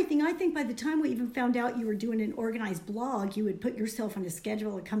mean, everything. I think by the time we even found out you were doing an organized blog, you would put yourself on a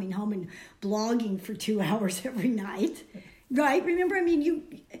schedule of coming home and blogging for 2 hours every night, right? Remember, I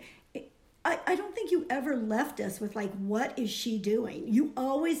mean, I don't think you ever left us with like, what is she doing? You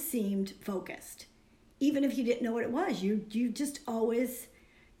always seemed focused, even if you didn't know what it was. You just always,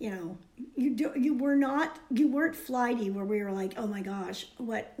 you know, you weren't flighty where we were like, oh my gosh,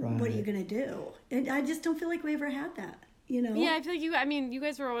 what are you gonna do? And I just don't feel like we ever had that, you know. Yeah, I feel like you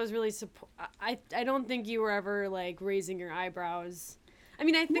guys were always really I don't think you were ever like raising your eyebrows. I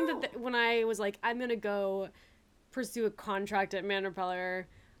mean, I think that when I was like, I'm gonna go pursue a contract at Man Repeller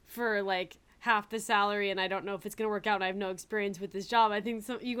for like half the salary, and I don't know if it's gonna work out, and I have no experience with this job. I think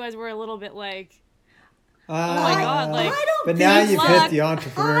you guys were a little bit like, oh my God, like. But now you've hit the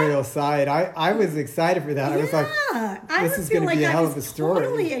entrepreneurial side. I was excited for that. Yeah, I was like, this is going to be a hell of a story.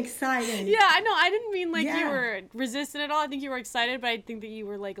 Totally excited. Yeah, I know. I didn't mean like you were resistant at all. I think you were excited, but I think that you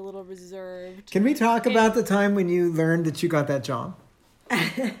were like a little reserved. Can we talk about the time when you learned that you got that job?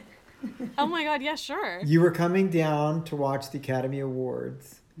 Oh my God, yeah, sure. You were coming down to watch the Academy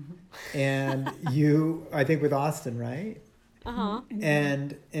Awards, and I think with Austin, right? Uh-huh.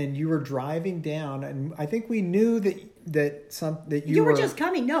 And you were driving down, and I think we knew that you were just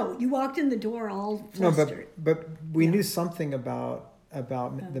coming. No, you walked in the door all flustered. No, but we knew something about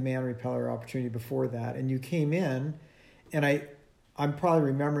the Man Repeller opportunity before that, and you came in, and I'm probably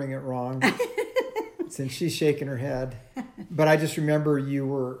remembering it wrong since she's shaking her head, but I just remember you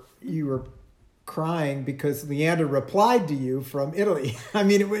were crying because Leander replied to you from Italy. I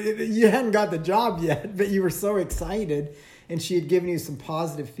mean, you hadn't got the job yet, but you were so excited. And she had given you some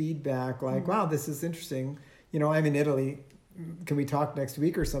positive feedback, like, wow, this is interesting. You know, I'm in Italy. Can we talk next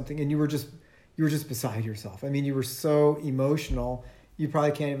week or something? And you were just beside yourself. I mean, you were so emotional. You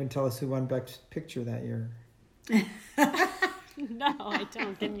probably can't even tell us who won Best Picture that year. No, I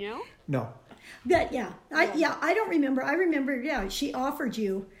don't. Can you? No. But I don't remember. I remember, she offered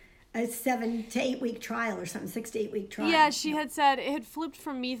you a 7 to 8 week trial or something, 6 to 8 week trial. Yeah, she had said, it had flipped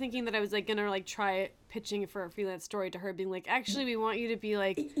from me thinking that I was like gonna like try pitching for a freelance story to her being like, actually, we want you to be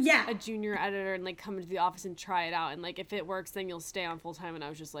like a junior editor and like come into the office and try it out, and like if it works, then you'll stay on full time. And I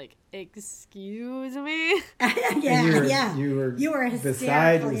was just like, excuse me. You were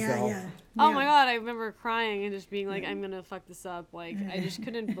beside yourself. Yeah. Oh my God, I remember crying and just being like, I'm gonna fuck this up. Like I just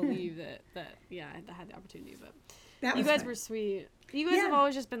couldn't believe that I had the opportunity. But you guys were sweet. You guys have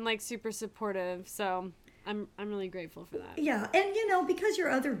always just been like super supportive, so I'm really grateful for that. Yeah, and because your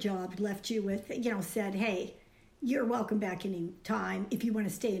other job left you with, said, hey, you're welcome back any time if you want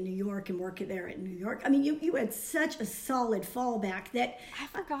to stay in New York and work there in New York. I mean, you had such a solid fallback that I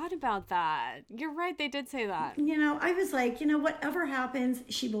forgot about that. You're right. They did say that. I was like, whatever happens,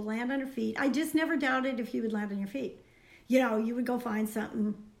 she will land on her feet. I just never doubted if you would land on your feet. You would go find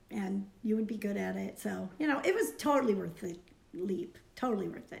something and you would be good at it. So, it was totally worth the leap. Totally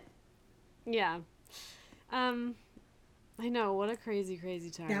worth it. Yeah. I know. What a crazy, crazy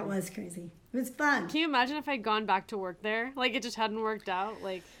time. That was crazy. It was fun. Can you imagine if I'd gone back to work there? Like, it just hadn't worked out?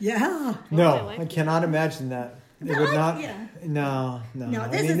 Like, yeah. No, I cannot imagine that. It would not. Yeah. No.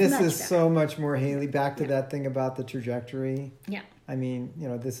 This is so much more, Haley. Back to that thing about the trajectory. Yeah. I mean,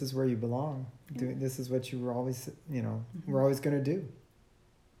 this is where you belong. This is what you were always, we're always going to do.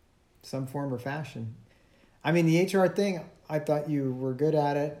 Some form or fashion. I mean, the HR thing, I thought you were good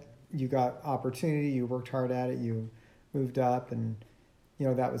at it. You got opportunity. You worked hard at it. You moved up, and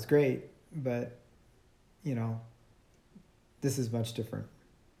that was great. But this is much different.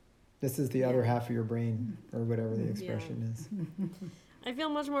 This is the other half of your brain, or whatever the expression is. I feel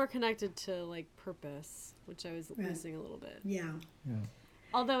much more connected to like purpose, which I was missing a little bit. Yeah.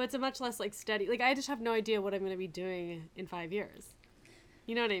 Although it's a much less like steady. Like, I just have no idea what I'm going to be doing in 5 years.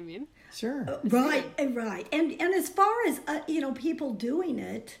 You know what I mean? Sure. Right. And as far as people doing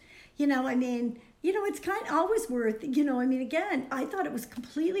it, it's kind of always worth, again, I thought it was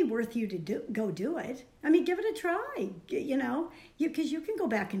completely worth you to go do it. I mean, give it a try, because you can go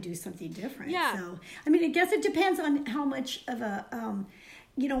back and do something different. Yeah. So, I guess it depends on how much of a,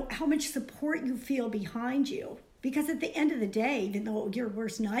 how much support you feel behind you. Because at the end of the day, even though your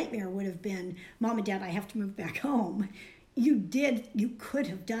worst nightmare would have been, Mom and Dad, I have to move back home, you could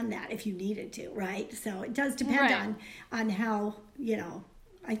have done that if you needed to, right? So it does depend on how,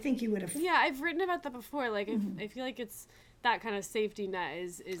 I think you would have. Yeah, I've written about that before. Like, I feel like it's that kind of safety net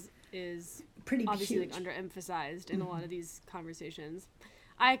is pretty obviously huge. like underemphasized in a lot of these conversations.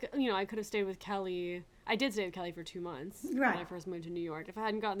 I could have stayed with Kelly. I did stay with Kelly for 2 months when I first moved to New York. If I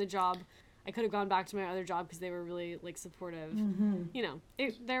hadn't gotten the job, I could have gone back to my other job because they were really like supportive.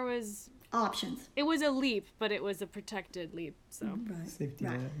 There was options. It was a leap, but it was a protected leap. So Safety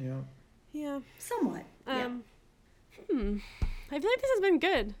net, yeah, somewhat. I feel like this has been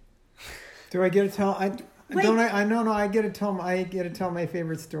good. Do I get to tell? I get to tell my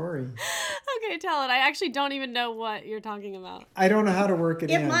favorite story. Okay, tell it. I actually don't even know what you're talking about. I don't know how to work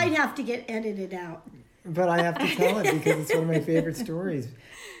it in. It might have to get edited out. But I have to tell it because it's one of my favorite stories.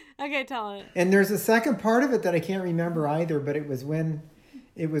 Okay, tell it. And there's a second part of it that I can't remember either, but it was when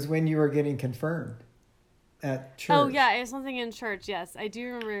you were getting confirmed at church. Oh yeah, it was something in church. Yes, I do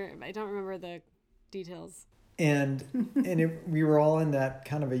remember. I don't remember the details. And we were all in that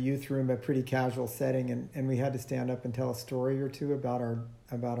kind of a youth room, a pretty casual setting, and we had to stand up and tell a story or two about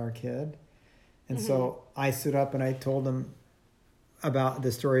our kid. And so I stood up and I told them about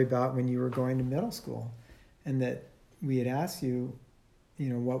the story about when you were going to middle school, and that we had asked you,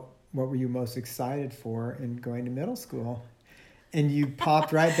 what were you most excited for in going to middle school? And you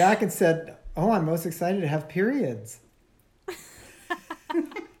popped right back and said, "Oh, I'm most excited to have periods."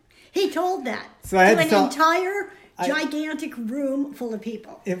 He told that so I had to to an entire gigantic room full of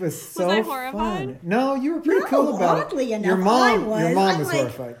people. It was so I horrified? fun. No, you were pretty cool about it. Oddly enough, your mom I'm was like,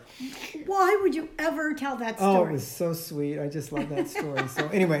 horrified. Why would you ever tell that story? Oh, it was so sweet. I just love that story. So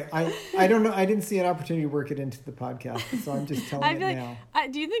anyway, I don't know. I didn't see an opportunity to work it into the podcast, so I'm just telling it now.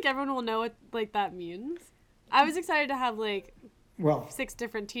 Do you think everyone will know what like that means? I was excited to have like 6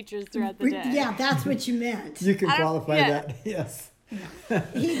 different teachers throughout the day. Yeah, that's what you meant. You can qualify that. Yes.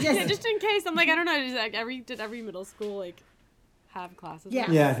 Just in case, I'm like, I don't know. Did every middle school like have classes?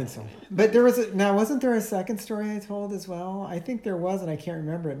 Yeah, I think so. But wasn't there a second story I told as well? I think there was, and I can't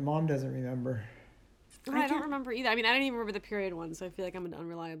remember it. Mom doesn't remember. I don't remember either. I mean, I don't even remember the period one, so I feel like I'm an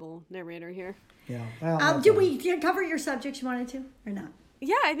unreliable narrator here. Yeah. Well, did we cover your subjects you wanted to, or not?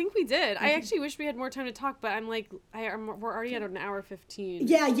 Yeah, I think we did. I actually wish we had more time to talk, but I'm like, we're already at an hour 15.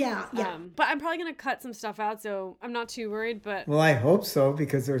 Yeah. But I'm probably going to cut some stuff out, so I'm not too worried, but... Well, I hope so,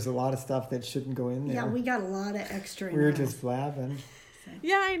 because there's a lot of stuff that shouldn't go in there. Yeah, we got a lot of extra in We were there. just blabbing.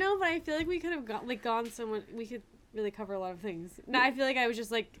 Yeah, I know, but I feel like we could have gone somewhere... We could really cover a lot of things. No, I feel like I was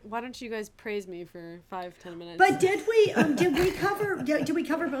just like, why don't you guys praise me for 5-10 minutes? But did we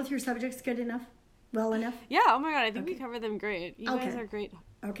cover both your subjects good enough? Well enough? Yeah, oh my god, I think we covered them great. You guys are great.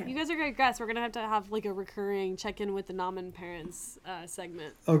 Okay. You guys are great guests. We're going to have like a recurring check-in with the Namen parents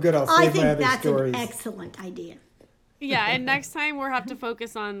segment. Oh, good. I'll save my other stories. I think that's an excellent idea. Yeah, and next time we'll have to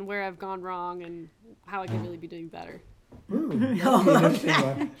focus on where I've gone wrong and how I can really be doing better. Ooh,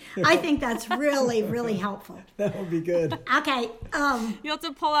 I think that's really, really helpful. That would be good. Okay. You'll have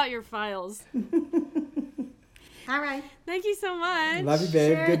to pull out your files. All right. Thank you so much. Love you,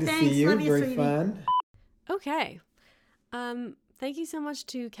 babe. Sure, Good to thanks. see you. Love you, Very sweetie. fun. Okay. Thank you so much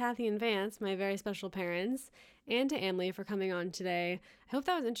to Kathy and Vance, my very special parents, and to Amalie for coming on today. I hope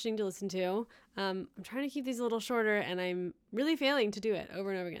that was interesting to listen to. I'm trying to keep these a little shorter, and I'm really failing to do it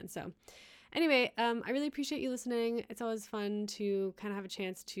over and over again. So anyway, I really appreciate you listening. It's always fun to kind of have a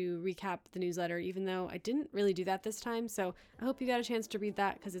chance to recap the newsletter, even though I didn't really do that this time. So I hope you got a chance to read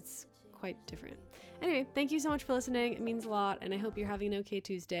that because it's quite different. Anyway, thank you so much for listening. It means a lot, and I hope you're having an okay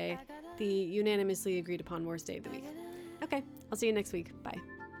Tuesday, the unanimously agreed upon worst day of the week. Okay, I'll see you next week.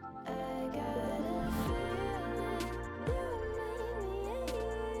 Bye.